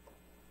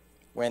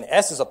when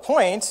S is a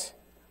point,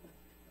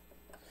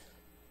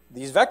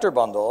 these vector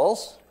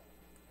bundles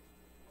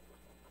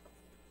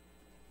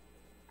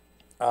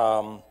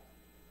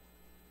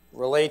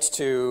relate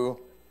to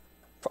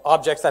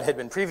objects that had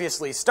been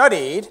previously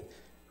studied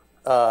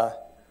in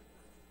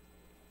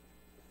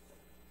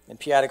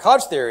p-adic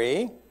Hodge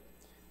theory.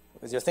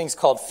 These are things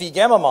called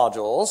phi-gamma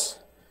modules,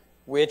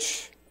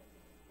 which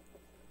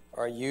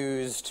are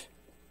used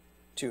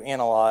to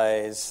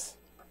analyze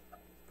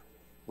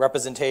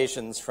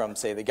representations from,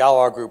 say, the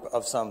Galois group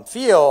of some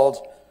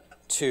field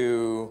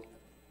to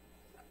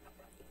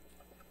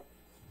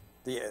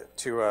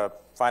a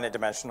finite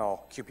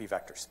dimensional QP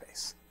vector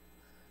space.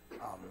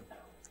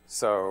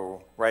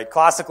 So, right,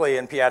 classically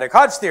in p-adic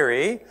Hodge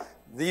theory,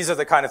 these are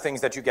the kind of things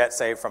that you get,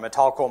 say, from a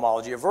tall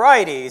cohomology of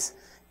varieties,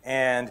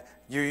 and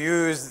you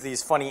use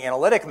these funny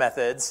analytic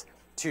methods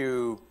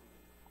to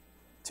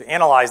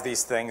analyze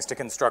these things, to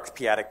construct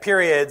p-adic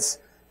periods,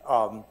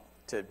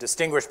 to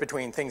distinguish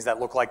between things that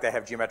look like they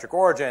have geometric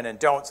origin and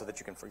don't, so that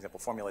you can, for example,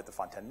 formulate the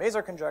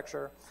Fontaine-Mazur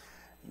conjecture.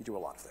 You do a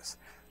lot of this.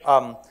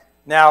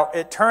 Now,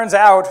 it turns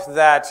out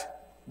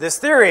that this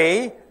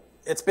theory,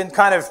 it's been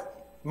kind of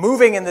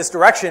moving in this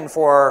direction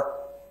for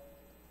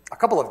a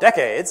couple of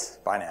decades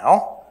by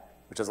now,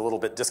 which is a little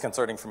bit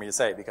disconcerting for me to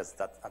say because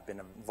I've been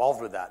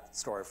involved with that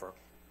story for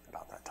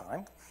about that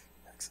time.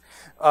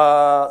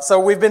 So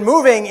we've been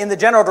moving in the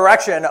general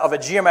direction of a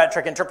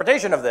geometric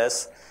interpretation of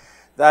this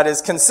that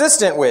is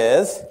consistent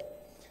with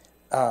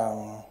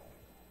an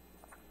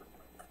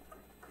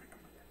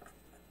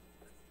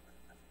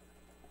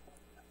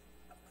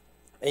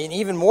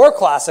even more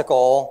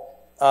classical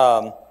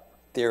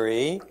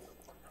theory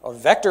of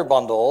vector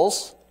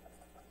bundles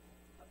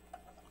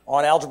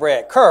on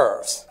algebraic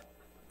curves,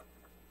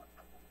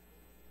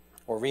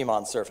 or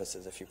Riemann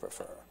surfaces if you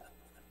prefer.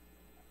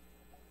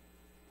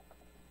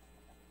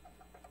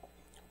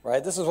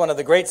 Right? This is one of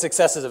the great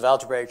successes of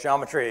algebraic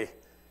geometry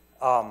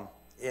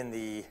in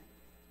the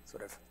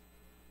sort of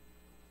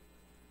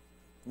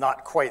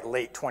not quite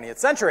late 20th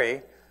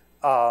century.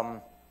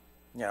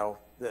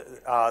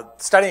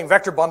 Studying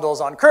vector bundles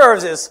on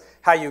curves is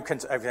how you, for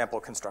example,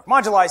 construct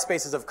moduli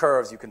spaces of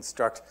curves. You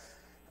construct,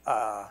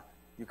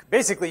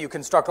 basically, you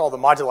construct all the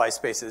moduli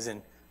spaces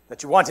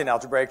that you want in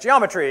algebraic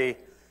geometry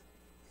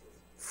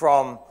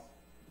from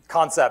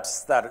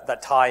concepts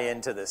that tie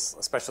into this,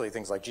 especially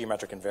things like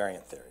geometric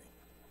invariant theory,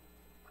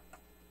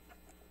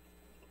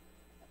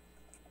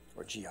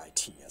 or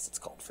GIT as it's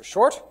called for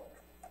short.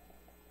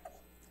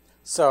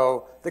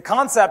 So the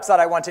concepts that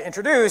I want to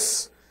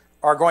introduce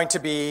are going to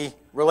be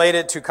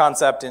related to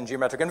concept in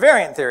geometric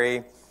invariant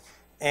theory,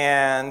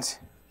 and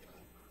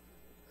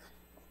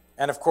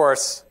of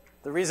course,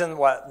 the reason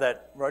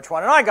that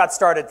Rochwan and I got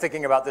started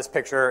thinking about this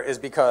picture is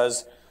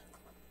because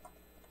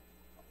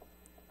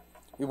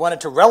we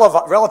wanted to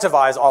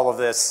relativize all of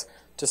this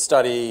to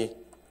study,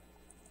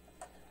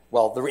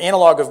 well, the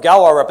analog of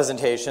Galois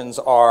representations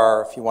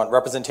are, if you want,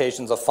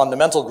 representations of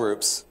fundamental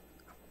groups,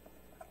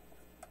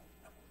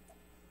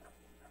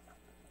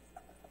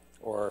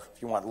 or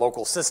if you want,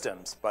 local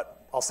systems,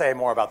 but I'll say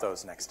more about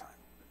those next time.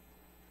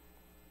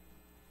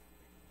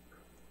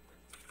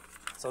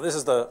 So this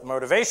is the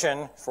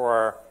motivation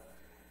for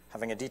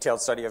having a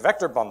detailed study of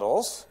vector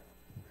bundles.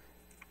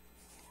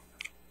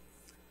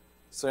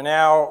 So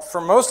now,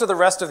 for most of the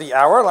rest of the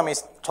hour, let me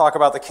talk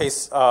about the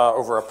case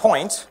over a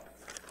point,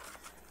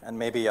 and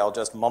maybe I'll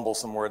just mumble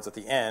some words at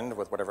the end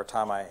with whatever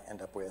time I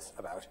end up with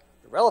about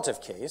the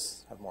relative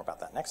case. I'll have more about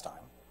that next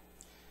time.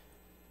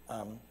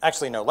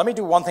 Actually, no, let me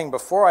do one thing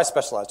before I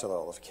specialize to the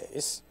relative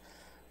case.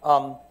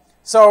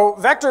 So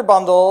vector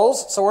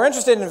bundles, so we're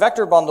interested in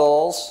vector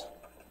bundles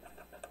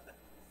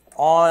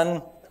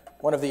on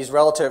one of these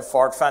relative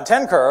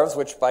Fontaine curves,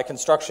 which by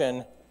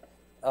construction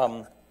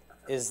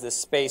is this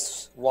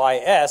space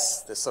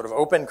Ys, this sort of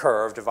open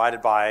curve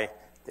divided by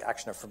the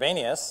action of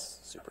Frobenius,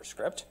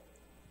 superscript.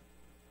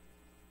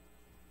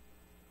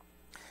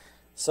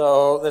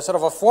 So there's sort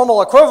of a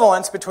formal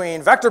equivalence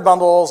between vector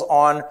bundles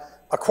on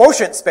a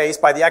quotient space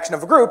by the action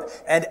of a group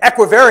and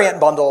equivariant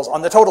bundles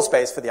on the total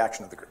space for the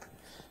action of the group.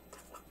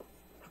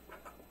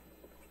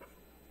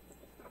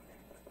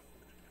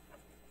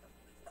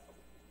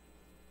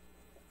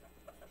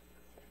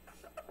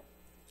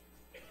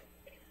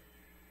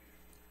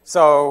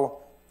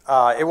 So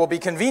it will be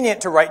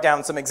convenient to write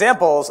down some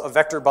examples of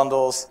vector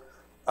bundles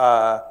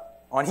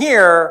on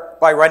here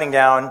by writing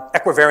down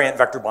equivariant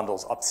vector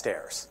bundles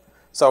upstairs.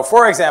 So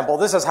for example,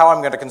 this is how I'm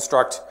going to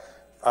construct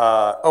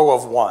O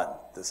of 1,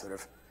 this sort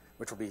of,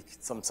 which will be,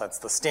 in some sense,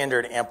 the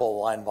standard ample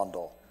line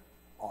bundle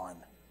on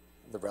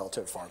the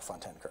relative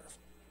Fontaine curve.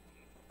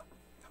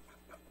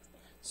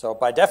 So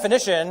by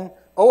definition,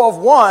 O of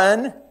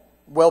 1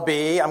 will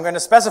be, I'm going to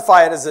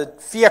specify it as a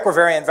phi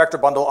equivariant vector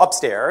bundle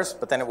upstairs,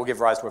 but then it will give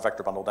rise to a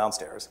vector bundle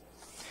downstairs.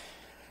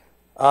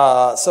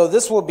 So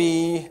this will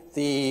be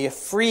the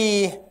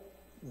free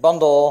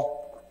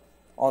bundle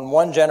on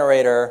one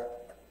generator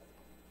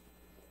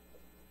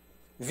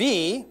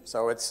V,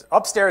 so it's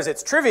upstairs,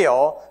 it's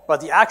trivial,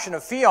 but the action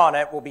of phi on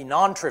it will be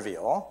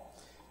non-trivial.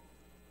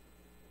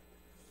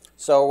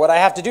 So what I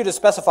have to do to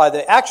specify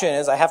the action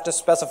is I have to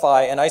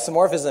specify an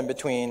isomorphism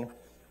between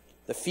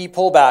the phi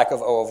pullback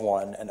of O of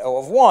 1 and O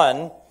of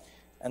 1,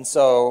 and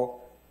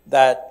so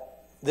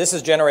that this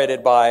is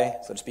generated by,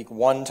 so to speak,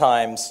 1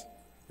 times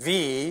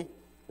V,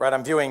 right?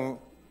 I'm viewing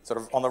sort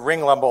of on the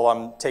ring level,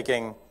 I'm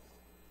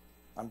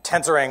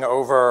tensoring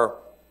over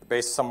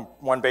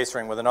one base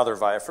ring with another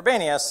via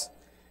Frobenius.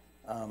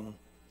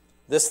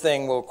 This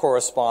thing will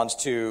correspond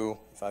to,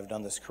 if I've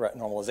done this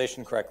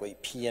normalization correctly,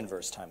 P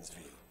inverse times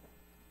V.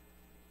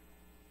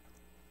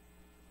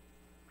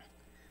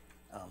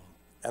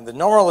 And the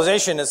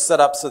normalization is set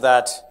up so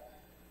that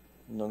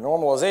the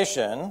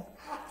normalization,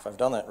 if I've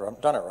done it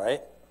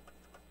right,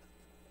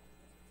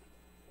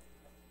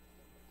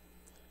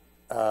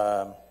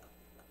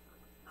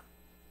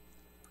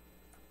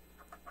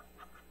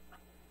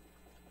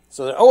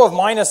 so that O of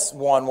minus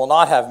 1 will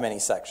not have many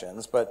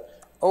sections, but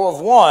O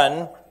of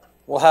 1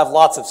 will have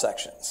lots of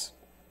sections.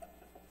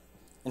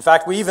 In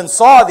fact, we even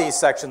saw these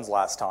sections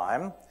last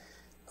time.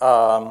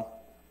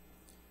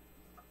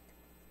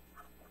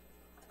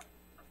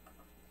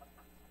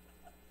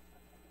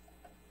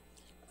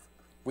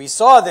 We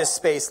saw this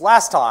space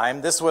last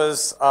time. This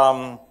was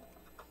the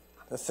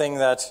thing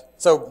that,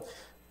 so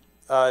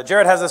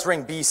Jared has this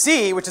ring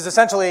BC, which is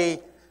essentially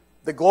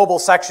the global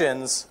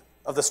sections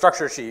of the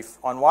structure sheaf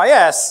on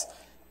YS,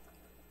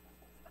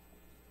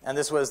 and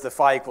this was the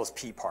phi equals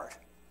P part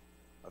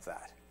of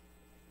that.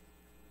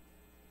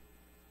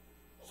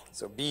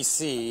 So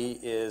BC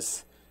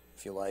is,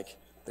 if you like,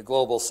 the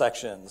global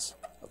sections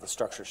of the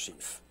structure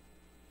sheaf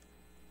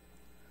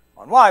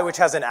on Y, which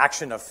has an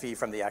action of phi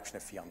from the action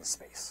of phi on the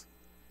space.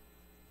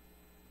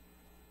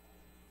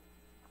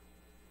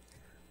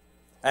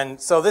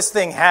 And so this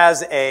thing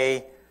has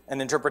an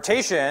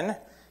interpretation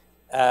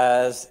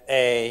as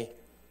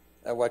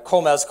what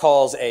Kolmez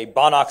calls a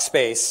Banach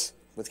space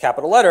with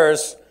capital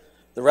letters.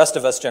 The rest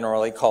of us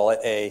generally call it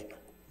a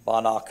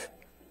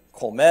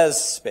Banach-Kolmez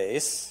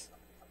space,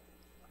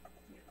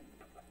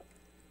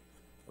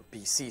 or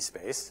BC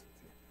space.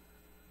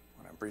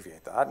 I'm going to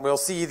abbreviate that. We'll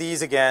see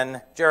these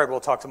again. Jared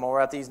will talk some more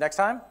about these next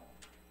time.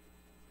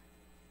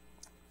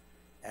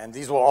 And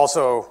these will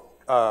also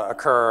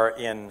occur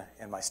in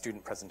my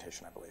student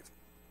presentation, I believe.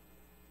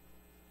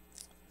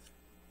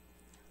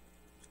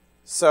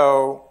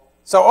 So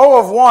O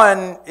of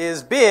 1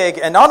 is big,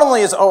 and not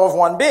only is O of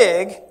 1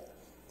 big,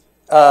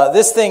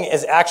 this thing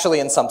is actually,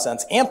 in some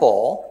sense,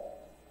 ample.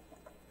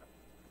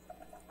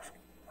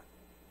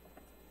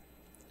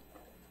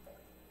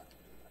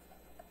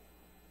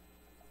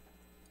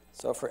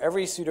 So for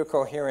every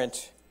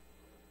pseudocoherent,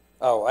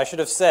 I should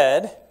have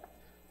said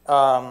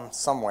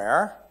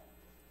somewhere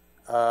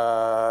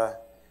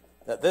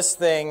that this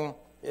thing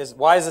is,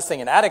 why is this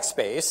thing an adic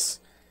space?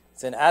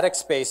 It's an adic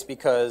space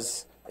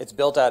because it's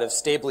built out of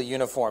stably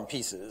uniform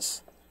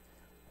pieces.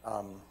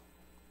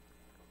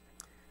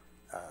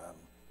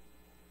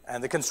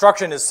 And the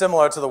construction is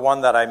similar to the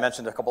one that I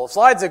mentioned a couple of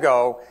slides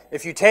ago.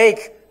 If you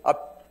take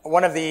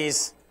one of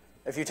the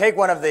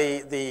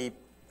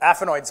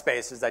aphanoid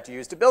spaces that you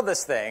use to build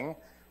this thing,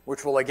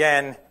 which will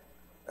again,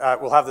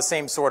 will have the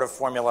same sort of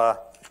formula.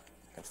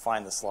 I can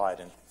find the slide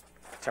and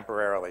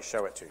temporarily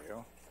show it to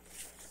you.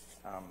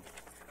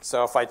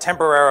 So if I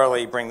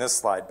temporarily bring this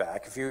slide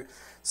back,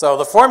 so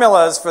the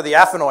formulas for the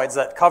aphanoids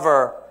that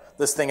cover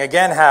this thing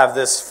again have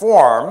this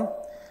form.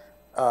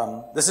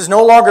 This is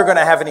no longer going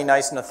to have any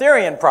nice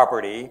Noetherian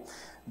property,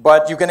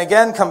 but you can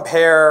again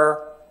compare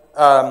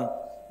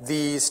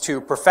these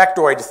two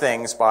perfectoid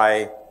things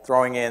by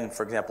throwing in,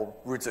 for example,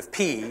 roots of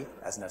p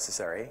as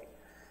necessary,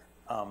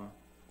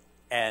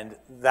 and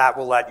that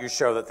will let you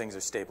show that things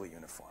are stably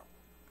uniform.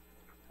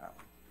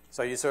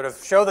 So you sort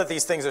of show that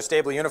these things are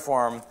stably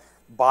uniform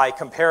by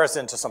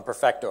comparison to some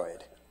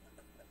perfectoid,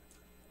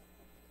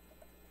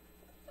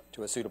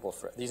 to a suitable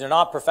for. These are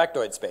not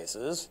perfectoid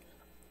spaces,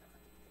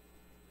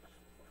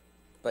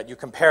 but you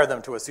compare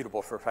them to a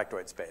suitable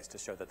perfectoid space to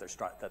show that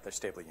they're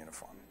stably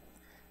uniform.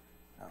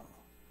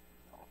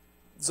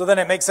 So then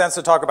it makes sense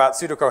to talk about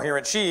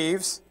pseudocoherent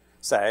sheaves,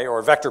 say,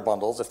 or vector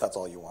bundles, if that's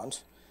all you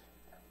want.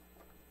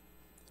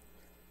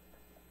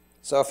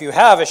 So if you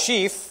have a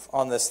sheaf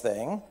on this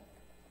thing,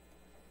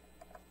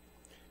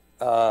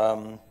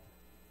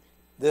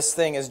 this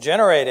thing is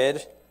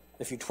generated,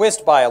 if you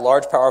twist by a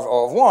large power of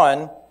O of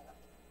 1,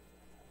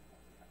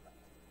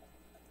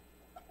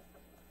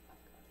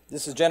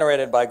 this is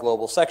generated by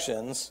global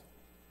sections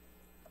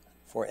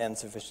for n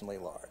sufficiently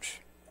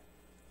large.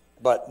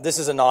 But this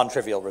is a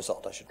non-trivial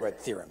result. I should write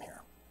the theorem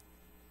here.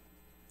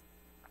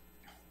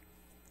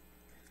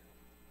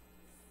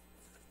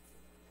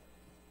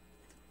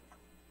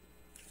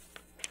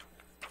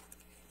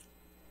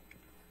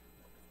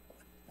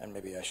 And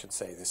maybe I should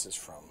say this is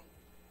from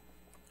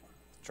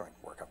joint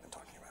work I've been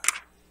talking about.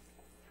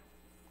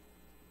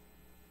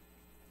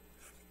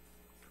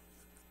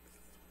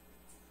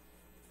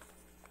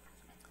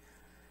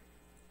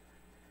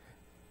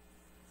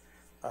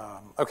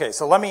 Okay,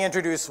 so let me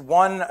introduce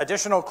one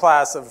additional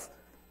class of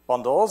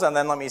bundles, and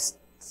then let me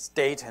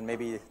state, and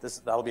maybe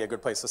that'll be a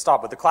good place to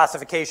stop, with the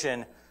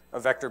classification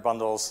of vector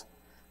bundles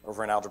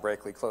over an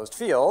algebraically closed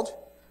field.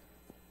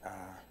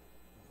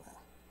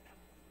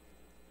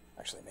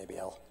 Actually, maybe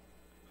I'll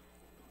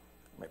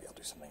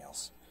do something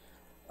else.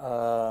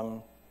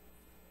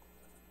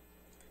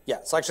 Yeah,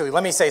 so actually,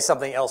 let me say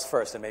something else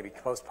first, and maybe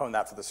postpone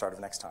that for the start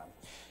of next time.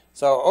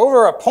 So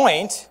over a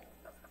point,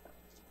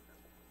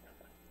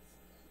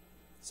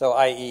 so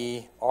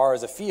i.e. R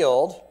is a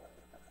field,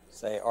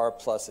 say R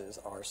plus is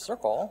R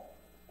circle,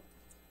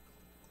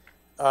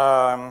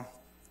 one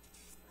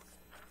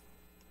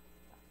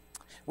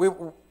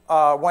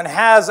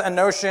has a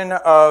notion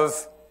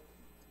of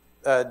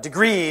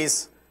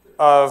degrees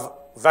of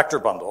vector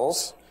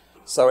bundles.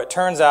 So it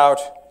turns out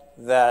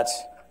that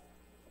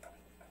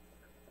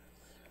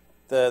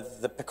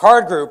the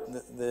Picard group,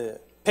 the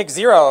pic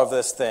 0 of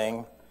this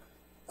thing,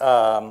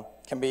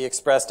 can be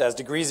expressed as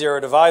degree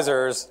 0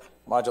 divisors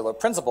modulo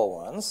principal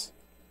ones.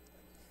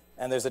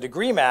 And there's a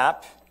degree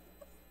map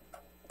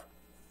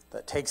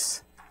that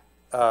takes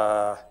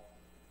that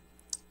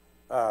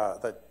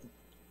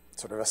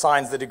sort of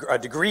assigns a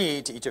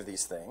degree to each of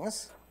these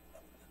things.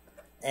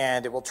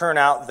 And it will turn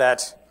out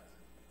that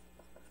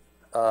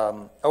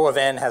O of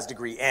n has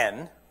degree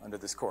n under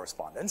this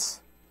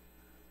correspondence.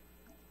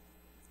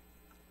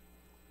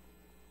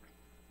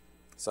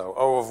 So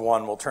O of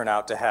 1 will turn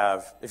out to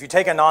have, if you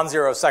take a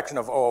non-zero section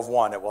of O of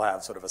 1, it will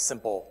have sort of a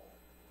simple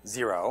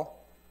 0.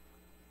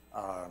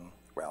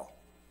 Well,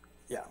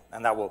 yeah,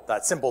 and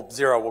that simple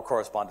 0 will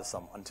correspond to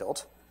some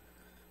untilt.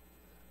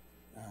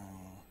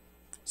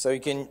 So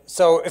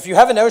if you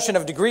have a notion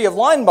of degree of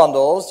line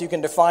bundles, you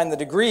can define the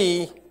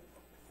degree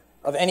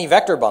of any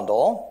vector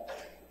bundle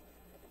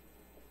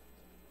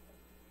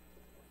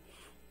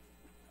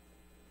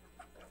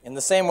in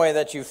the same way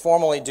that you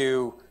formally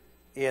do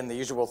in the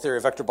usual theory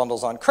of vector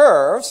bundles on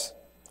curves.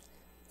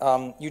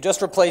 You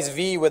just replace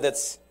V with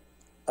its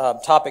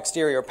top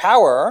exterior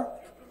power.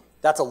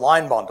 That's a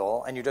line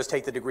bundle, and you just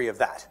take the degree of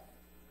that.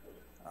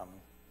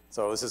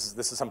 So this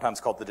is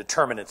sometimes called the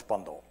determinant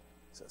bundle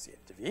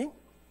associated to V.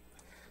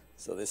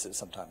 So this is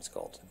sometimes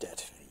called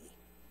det V,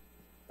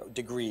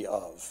 degree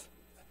of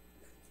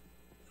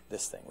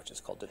this thing, which is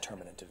called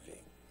determinant of V,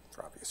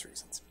 for obvious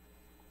reasons.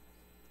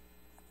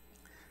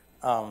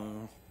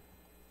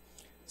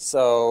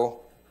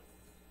 So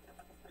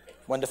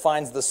one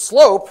defines the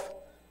slope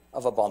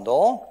of a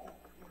bundle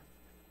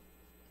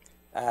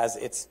as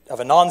of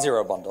a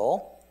non-zero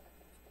bundle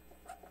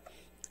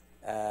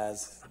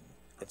as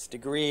its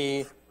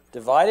degree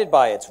divided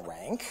by its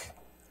rank.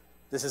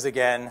 This is,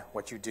 again,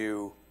 what you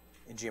do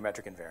in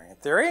geometric invariant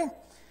theory.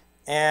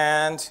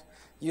 And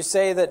you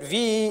say that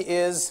V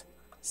is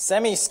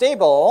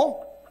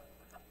semi-stable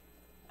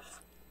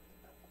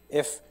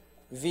if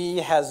V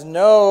has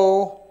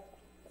no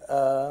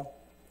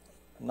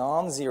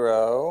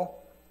non-zero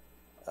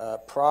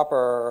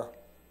proper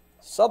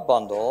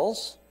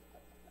subbundles,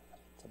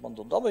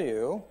 subbundle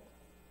W,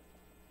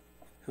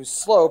 whose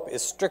slope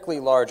is strictly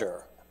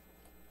larger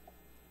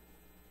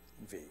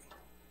than V.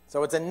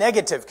 So it's a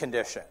negative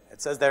condition.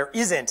 It says there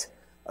isn't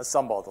a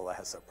subbundle that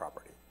has such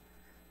property.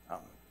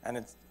 And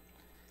it's...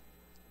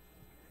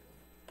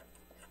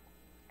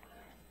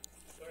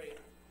 Sorry.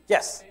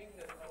 Yes? Saying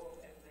that O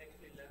of n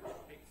actually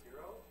left big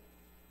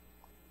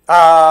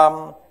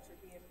 0?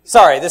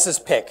 Sorry, this is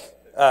pick,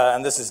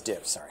 and this is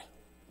div, sorry.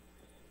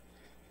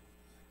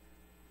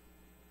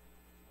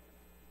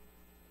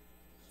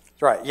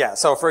 Right, yeah,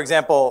 so for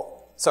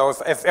example,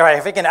 if I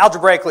pick an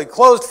algebraically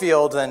closed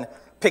field, then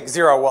pick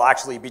 0 will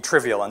actually be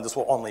trivial, and this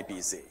will only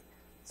be Z.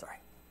 Sorry.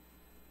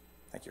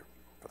 Thank you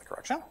for the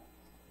correction.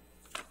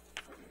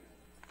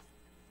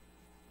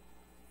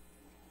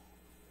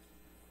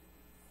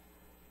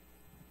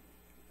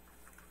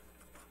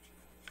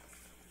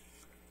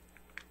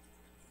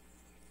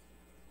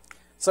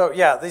 So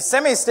yeah, this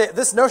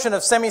notion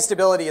of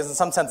semi-stability is in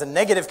some sense a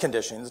negative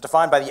condition. It's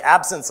defined by the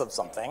absence of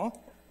something.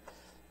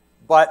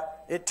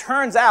 But it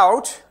turns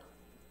out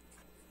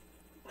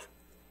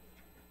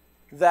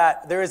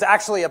that there is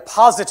actually a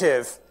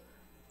positive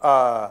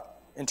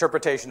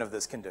interpretation of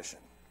this condition.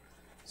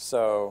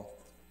 So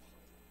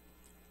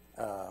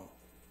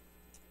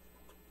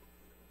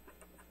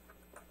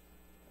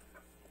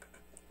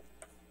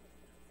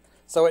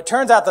it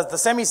turns out that the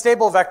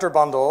semi-stable vector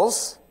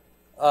bundles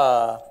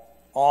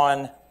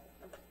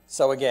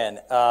so again,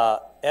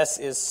 S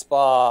is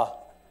SPA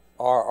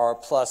RR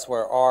plus,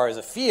 where R is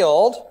a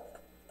field.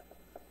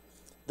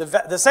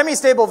 The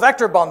semi-stable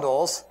vector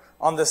bundles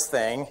on this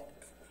thing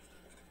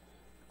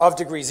of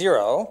degree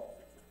 0,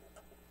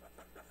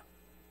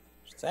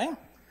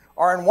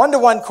 are in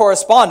one-to-one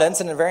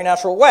correspondence in a very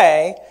natural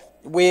way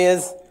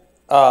with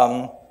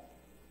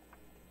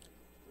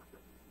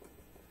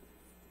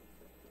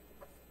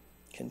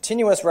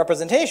continuous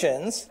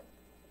representations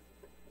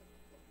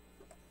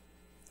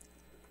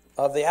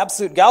of the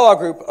absolute Galois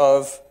group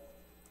of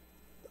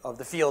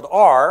the field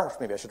R, which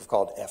maybe I should have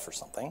called F or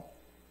something.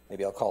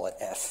 Maybe I'll call it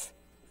F.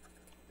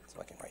 So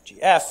I can write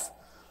GF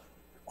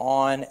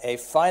on a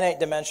finite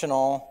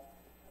dimensional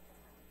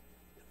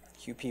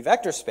QP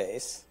vector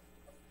space.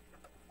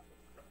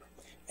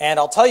 And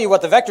I'll tell you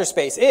what the vector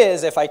space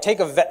is. If I take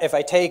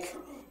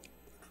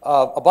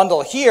a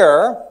bundle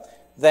here,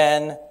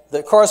 then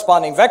the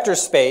corresponding vector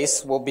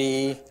space will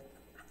be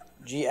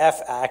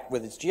GF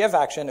with its GF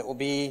action. It will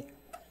be,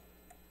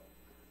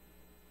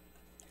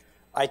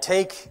 I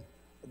take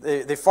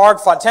the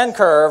Farg-Fontaine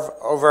curve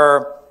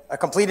over a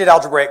completed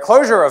algebraic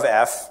closure of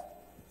F.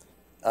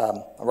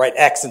 I'll write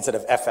X instead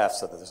of FF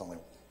so that there's only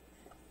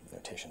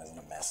notation isn't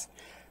a mess.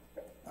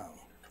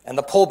 And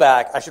the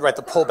pullback, I should write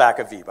the pullback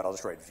of V, but I'll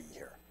just write V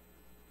here.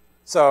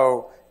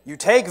 So you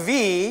take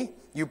V,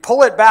 you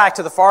pull it back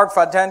to the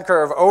Farg-Fontaine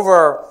curve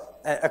over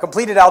a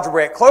completed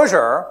algebraic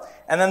closure,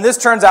 and then this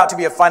turns out to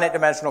be a finite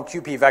dimensional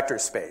QP vector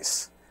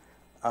space.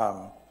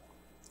 And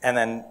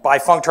then by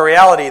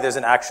functoriality, there's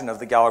an action of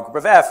the Galois group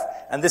of F,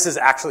 and this is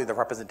actually the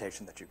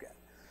representation that you get.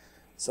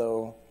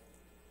 So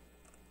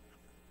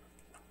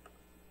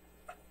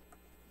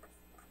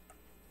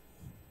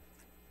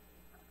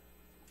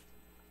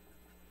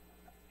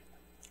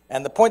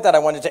And the point that I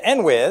wanted to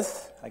end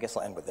with, I guess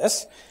I'll end with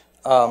this.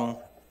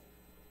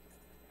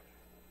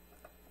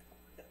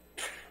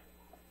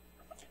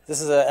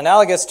 This is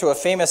analogous to a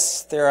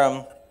famous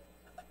theorem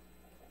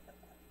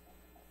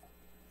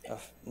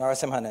of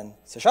Narasimhan and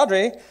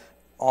Seshadri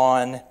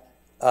on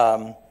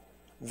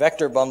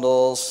vector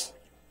bundles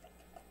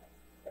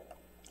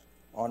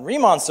on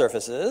Riemann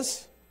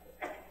surfaces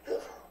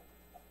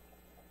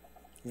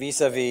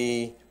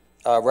vis-a-vis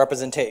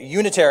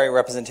unitary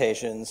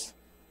representations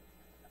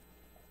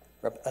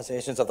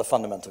of the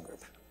fundamental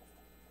group.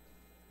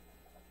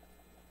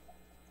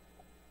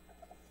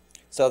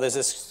 So there's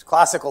this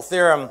classical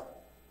theorem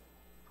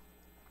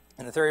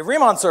in the theory of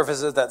Riemann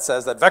surfaces that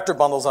says that vector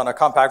bundles on a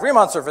compact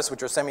Riemann surface,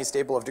 which are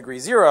semi-stable of degree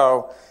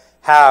 0,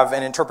 have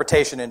an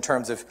interpretation in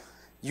terms of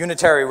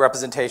unitary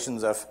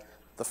representations of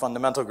the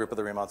fundamental group of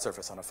the Riemann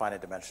surface on a finite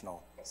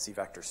dimensional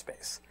C-vector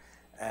space.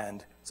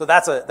 And so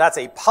that's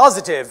a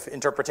positive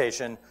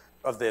interpretation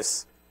of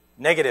this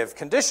negative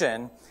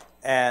condition,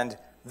 and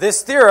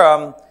this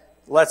theorem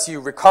lets you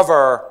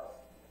recover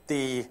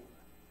the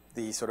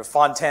sort of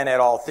Fontaine et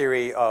al.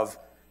 Theory of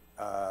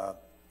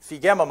phi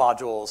gamma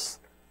modules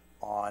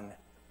on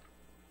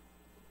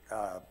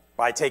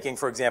by taking,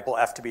 for example,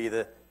 F to be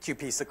the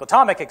QP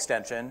cyclotomic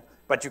extension,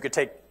 but you could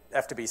take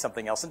F to be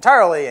something else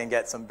entirely and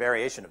get some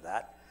variation of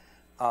that.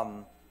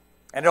 And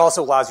it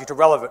also allows you to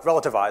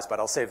relativize, but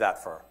I'll save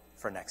that for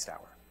next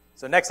hour.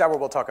 So next hour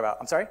we'll talk about,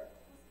 I'm sorry?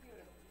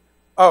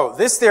 Oh,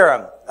 this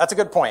theorem, that's a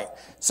good point.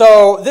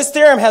 So this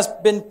theorem has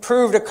been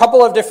proved a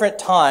couple of different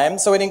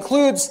times. So it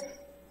includes,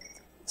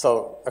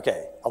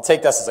 okay, I'll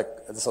take this so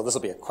this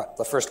will be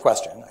the first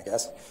question, I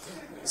guess.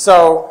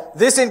 So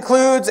this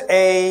includes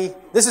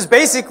this is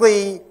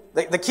basically,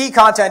 the key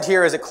content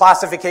here is a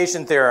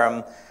classification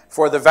theorem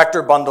for the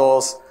vector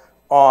bundles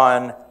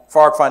on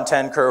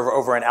Farg-Fontaine curve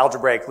over an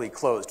algebraically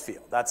closed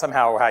field. That's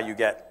somehow how you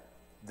get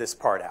this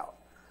part out.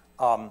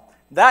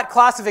 That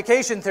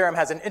classification theorem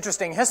has an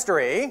interesting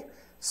history.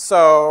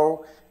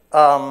 So,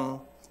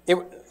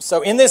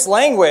 so in this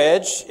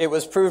language, it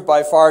was proved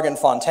by Farg and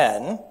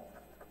Fontaine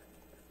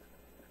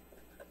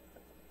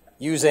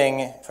using,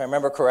 if I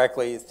remember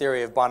correctly, the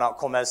theory of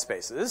Banach-Kolmez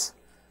spaces.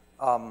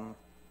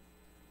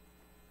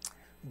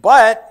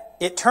 But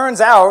it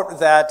turns out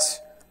that,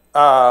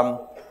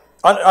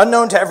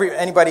 unknown to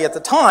anybody at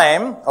the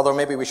time, although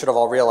maybe we should have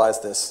all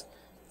realized this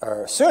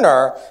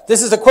sooner,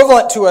 this is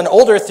equivalent to an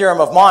older theorem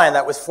of mine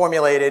that was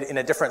formulated in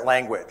a different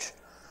language.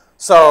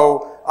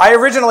 So I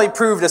originally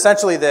proved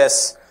essentially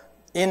this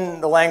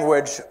in the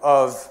language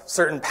of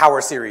certain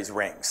power series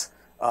rings,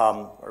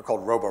 or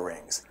called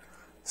roborings.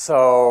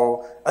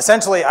 So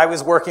essentially I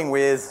was working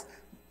with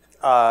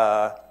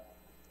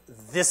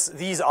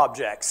these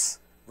objects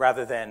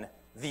rather than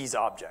these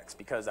objects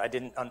because I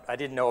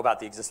didn't know about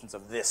the existence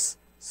of this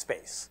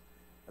space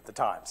at the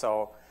time.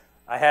 So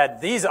I had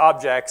these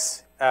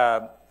objects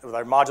with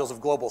our modules of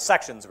global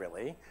sections,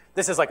 really.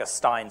 This is like a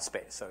Stein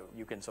space, so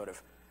you can sort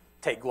of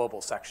take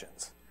global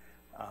sections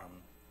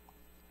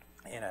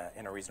in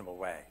a reasonable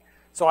way.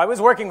 So I was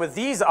working with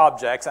these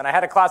objects, and I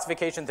had a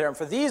classification theorem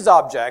for these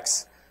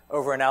objects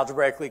over an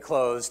algebraically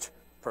closed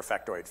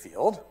perfectoid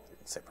field. I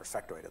didn't say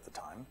perfectoid at the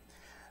time.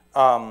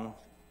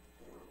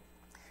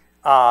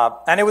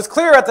 And it was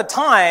clear at the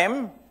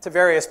time to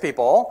various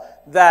people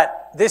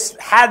that this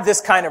had this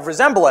kind of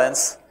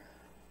resemblance,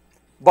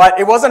 but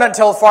it wasn't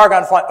until Farg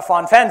and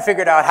Fontaine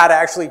figured out how to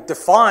actually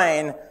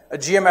define a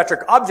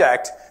geometric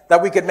object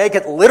that we could make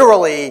it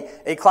literally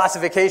a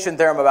classification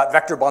theorem about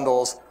vector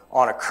bundles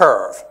on a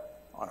curve,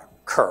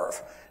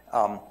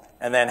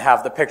 and then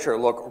have the picture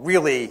look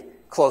really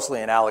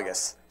closely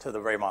analogous to the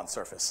Riemann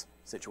surface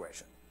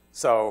situation.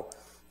 So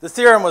the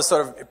theorem was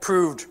sort of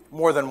proved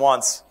more than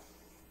once,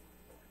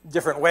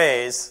 different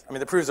ways. I mean,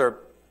 the proofs are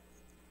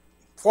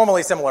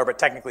formally similar, but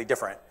technically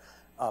different.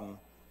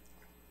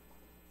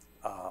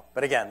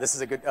 But again, this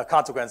is a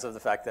consequence of the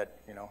fact that,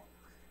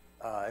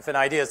 if an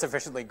idea is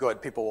sufficiently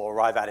good, people will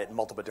arrive at it in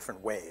multiple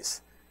different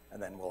ways,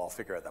 and then we'll all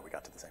figure out that we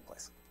got to the same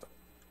place. So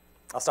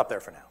I'll stop there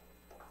for now.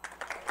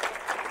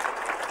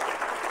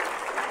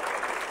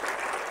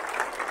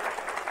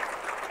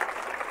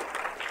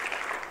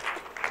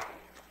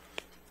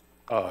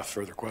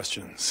 Further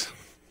questions?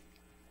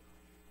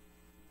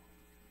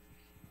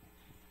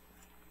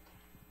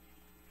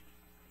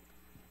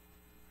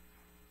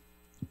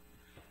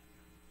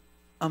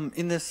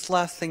 In this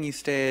last thing you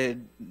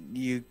stated,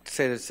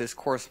 it's this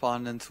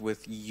correspondence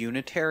with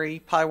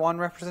unitary pi1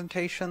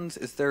 representations.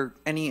 Is there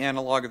any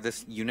analog of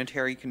this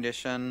unitary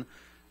condition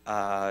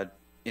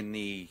in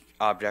the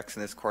objects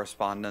in this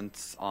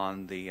correspondence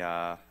on the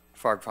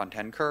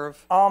Farg-Fontaine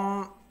curve?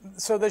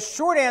 So the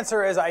short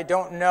answer is I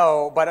don't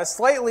know, but a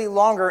slightly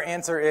longer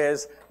answer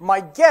is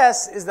my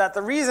guess is that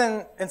the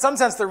reason, in some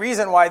sense, the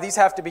reason why these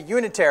have to be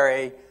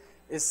unitary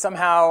is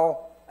somehow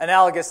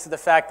analogous to the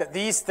fact that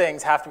these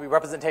things have to be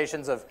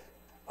representations of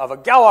a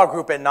Galois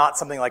group and not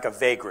something like a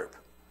Weil group.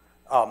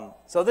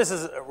 So this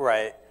is,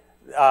 right,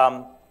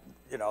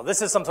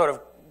 this is some sort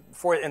of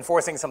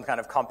enforcing some kind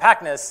of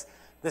compactness.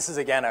 This is,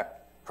 again, a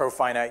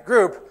profinite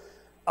group.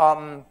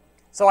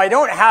 So I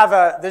don't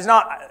have there's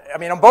not, I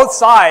mean, on both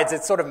sides,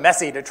 it's sort of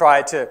messy to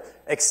try to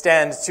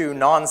extend to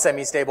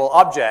non-semi-stable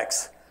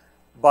objects.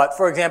 But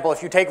for example,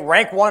 if you take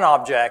rank 1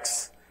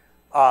 objects,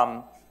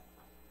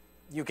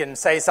 you can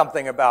say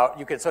something about,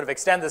 you can sort of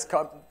extend this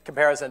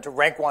comparison to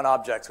rank 1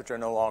 objects, which are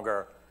no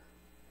longer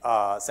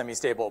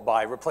semi-stable,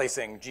 by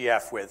replacing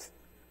GF with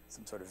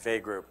some sort of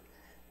vague group.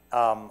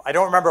 I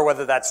don't remember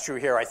whether that's true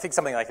here. I think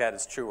something like that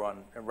is true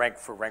on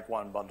for rank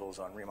 1 bundles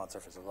on Riemann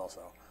surfaces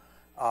also.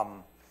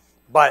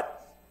 But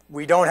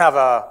we don't have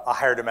a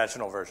higher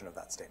dimensional version of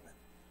that statement.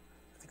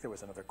 I think there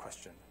was another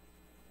question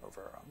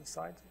over on this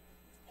side.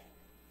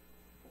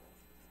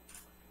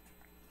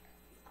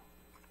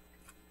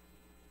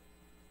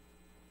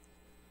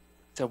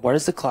 So what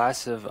is the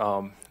class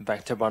of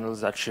vector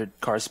bundles that should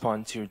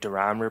correspond to de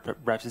Rham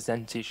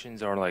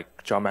representations or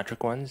like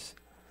geometric ones?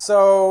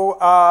 So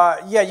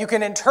yeah, you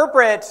can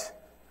interpret,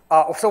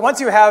 so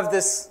once you have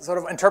this sort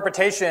of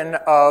interpretation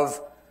of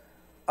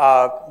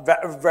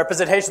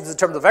representations in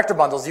terms of vector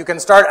bundles, you can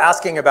start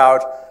asking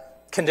about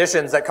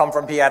conditions that come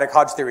from p-adic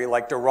Hodge theory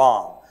like de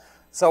Rham.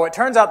 So it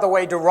turns out the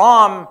way de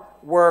Rham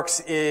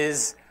works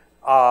is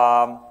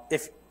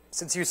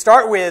since you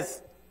start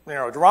with,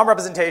 de Rham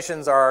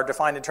representations are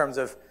defined in terms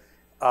of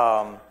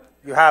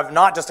you have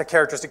not just a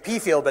characteristic p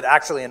field, but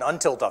actually an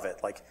untilt of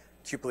it, like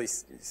tuply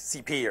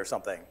CP or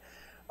something.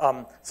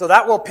 So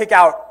that will pick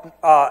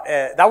out,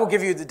 that will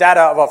give you the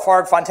data of a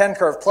Farg-Fontaine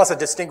curve plus a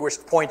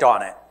distinguished point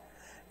on it.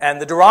 And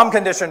the de Rham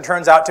condition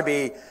turns out to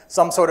be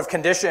some sort of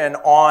condition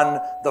on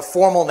the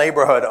formal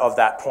neighborhood of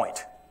that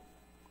point.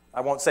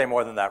 I won't say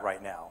more than that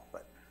right now,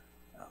 but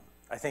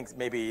I think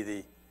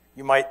maybe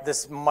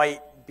this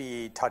might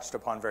be touched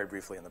upon very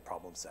briefly in the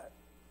problem set.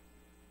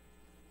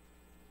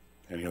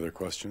 Any other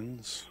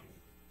questions?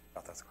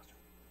 Oh, that's a question.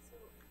 So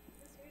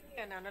this is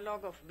really an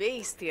analog of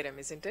Bayes' theorem,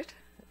 isn't it?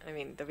 I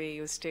mean, the way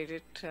you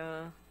stated,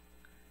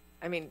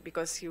 I mean,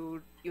 because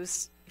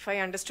if I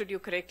understood you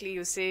correctly,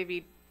 you say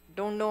we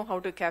don't know how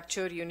to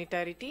capture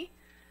unitarity.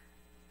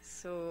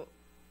 So,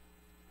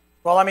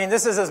 well, I mean,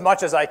 this is as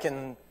much as I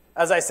can,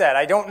 as I said,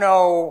 I don't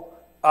know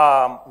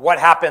what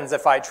happens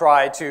if I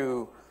try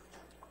to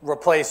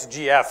replace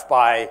GF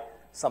by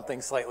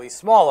something slightly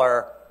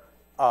smaller.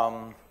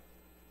 And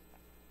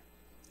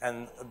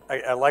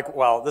I like,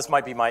 well, this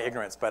might be my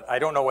ignorance, but I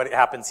don't know what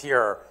happens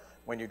here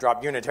when you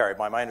drop unitary.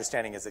 My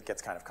understanding is it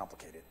gets kind of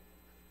complicated.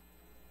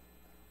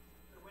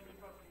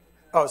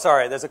 Oh,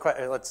 sorry, there's a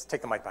question. Let's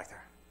take the mic back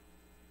there.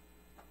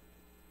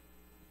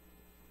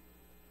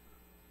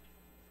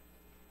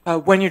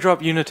 When you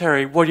drop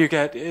unitary, what you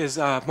get is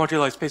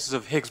moduli spaces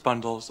of Higgs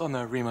bundles on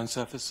the Riemann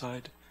surface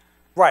side.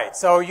 Right.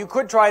 So you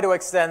could try to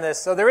extend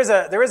this. So there is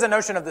a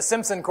notion of the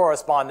Simpson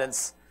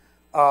correspondence,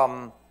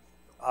 I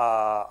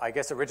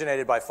guess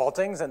originated by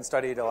Faltings and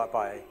studied a lot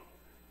by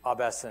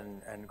Abbes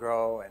and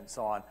Gros and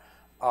so on.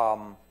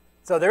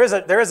 So there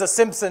is a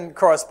Simpson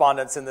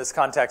correspondence in this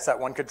context that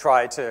one could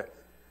try to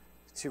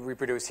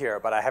reproduce here,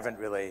 but I haven't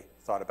really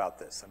thought about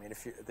this. I mean,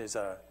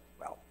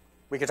 well,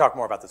 we could talk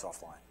more about this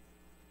offline.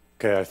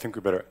 Okay, I think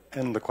we better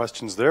end the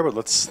questions there, but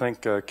let's thank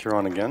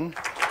Kiran again.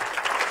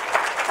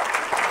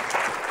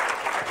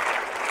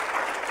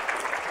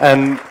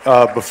 And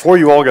before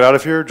you all get out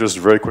of here, just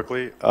very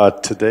quickly,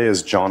 today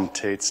is John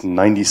Tate's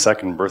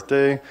 92nd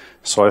birthday,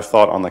 so I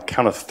thought on the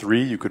count of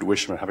 3 you could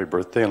wish him a happy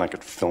birthday and I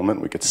could film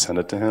it, we could send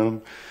it to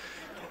him.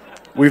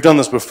 We've done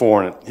this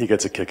before and he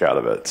gets a kick out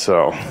of it,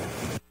 so...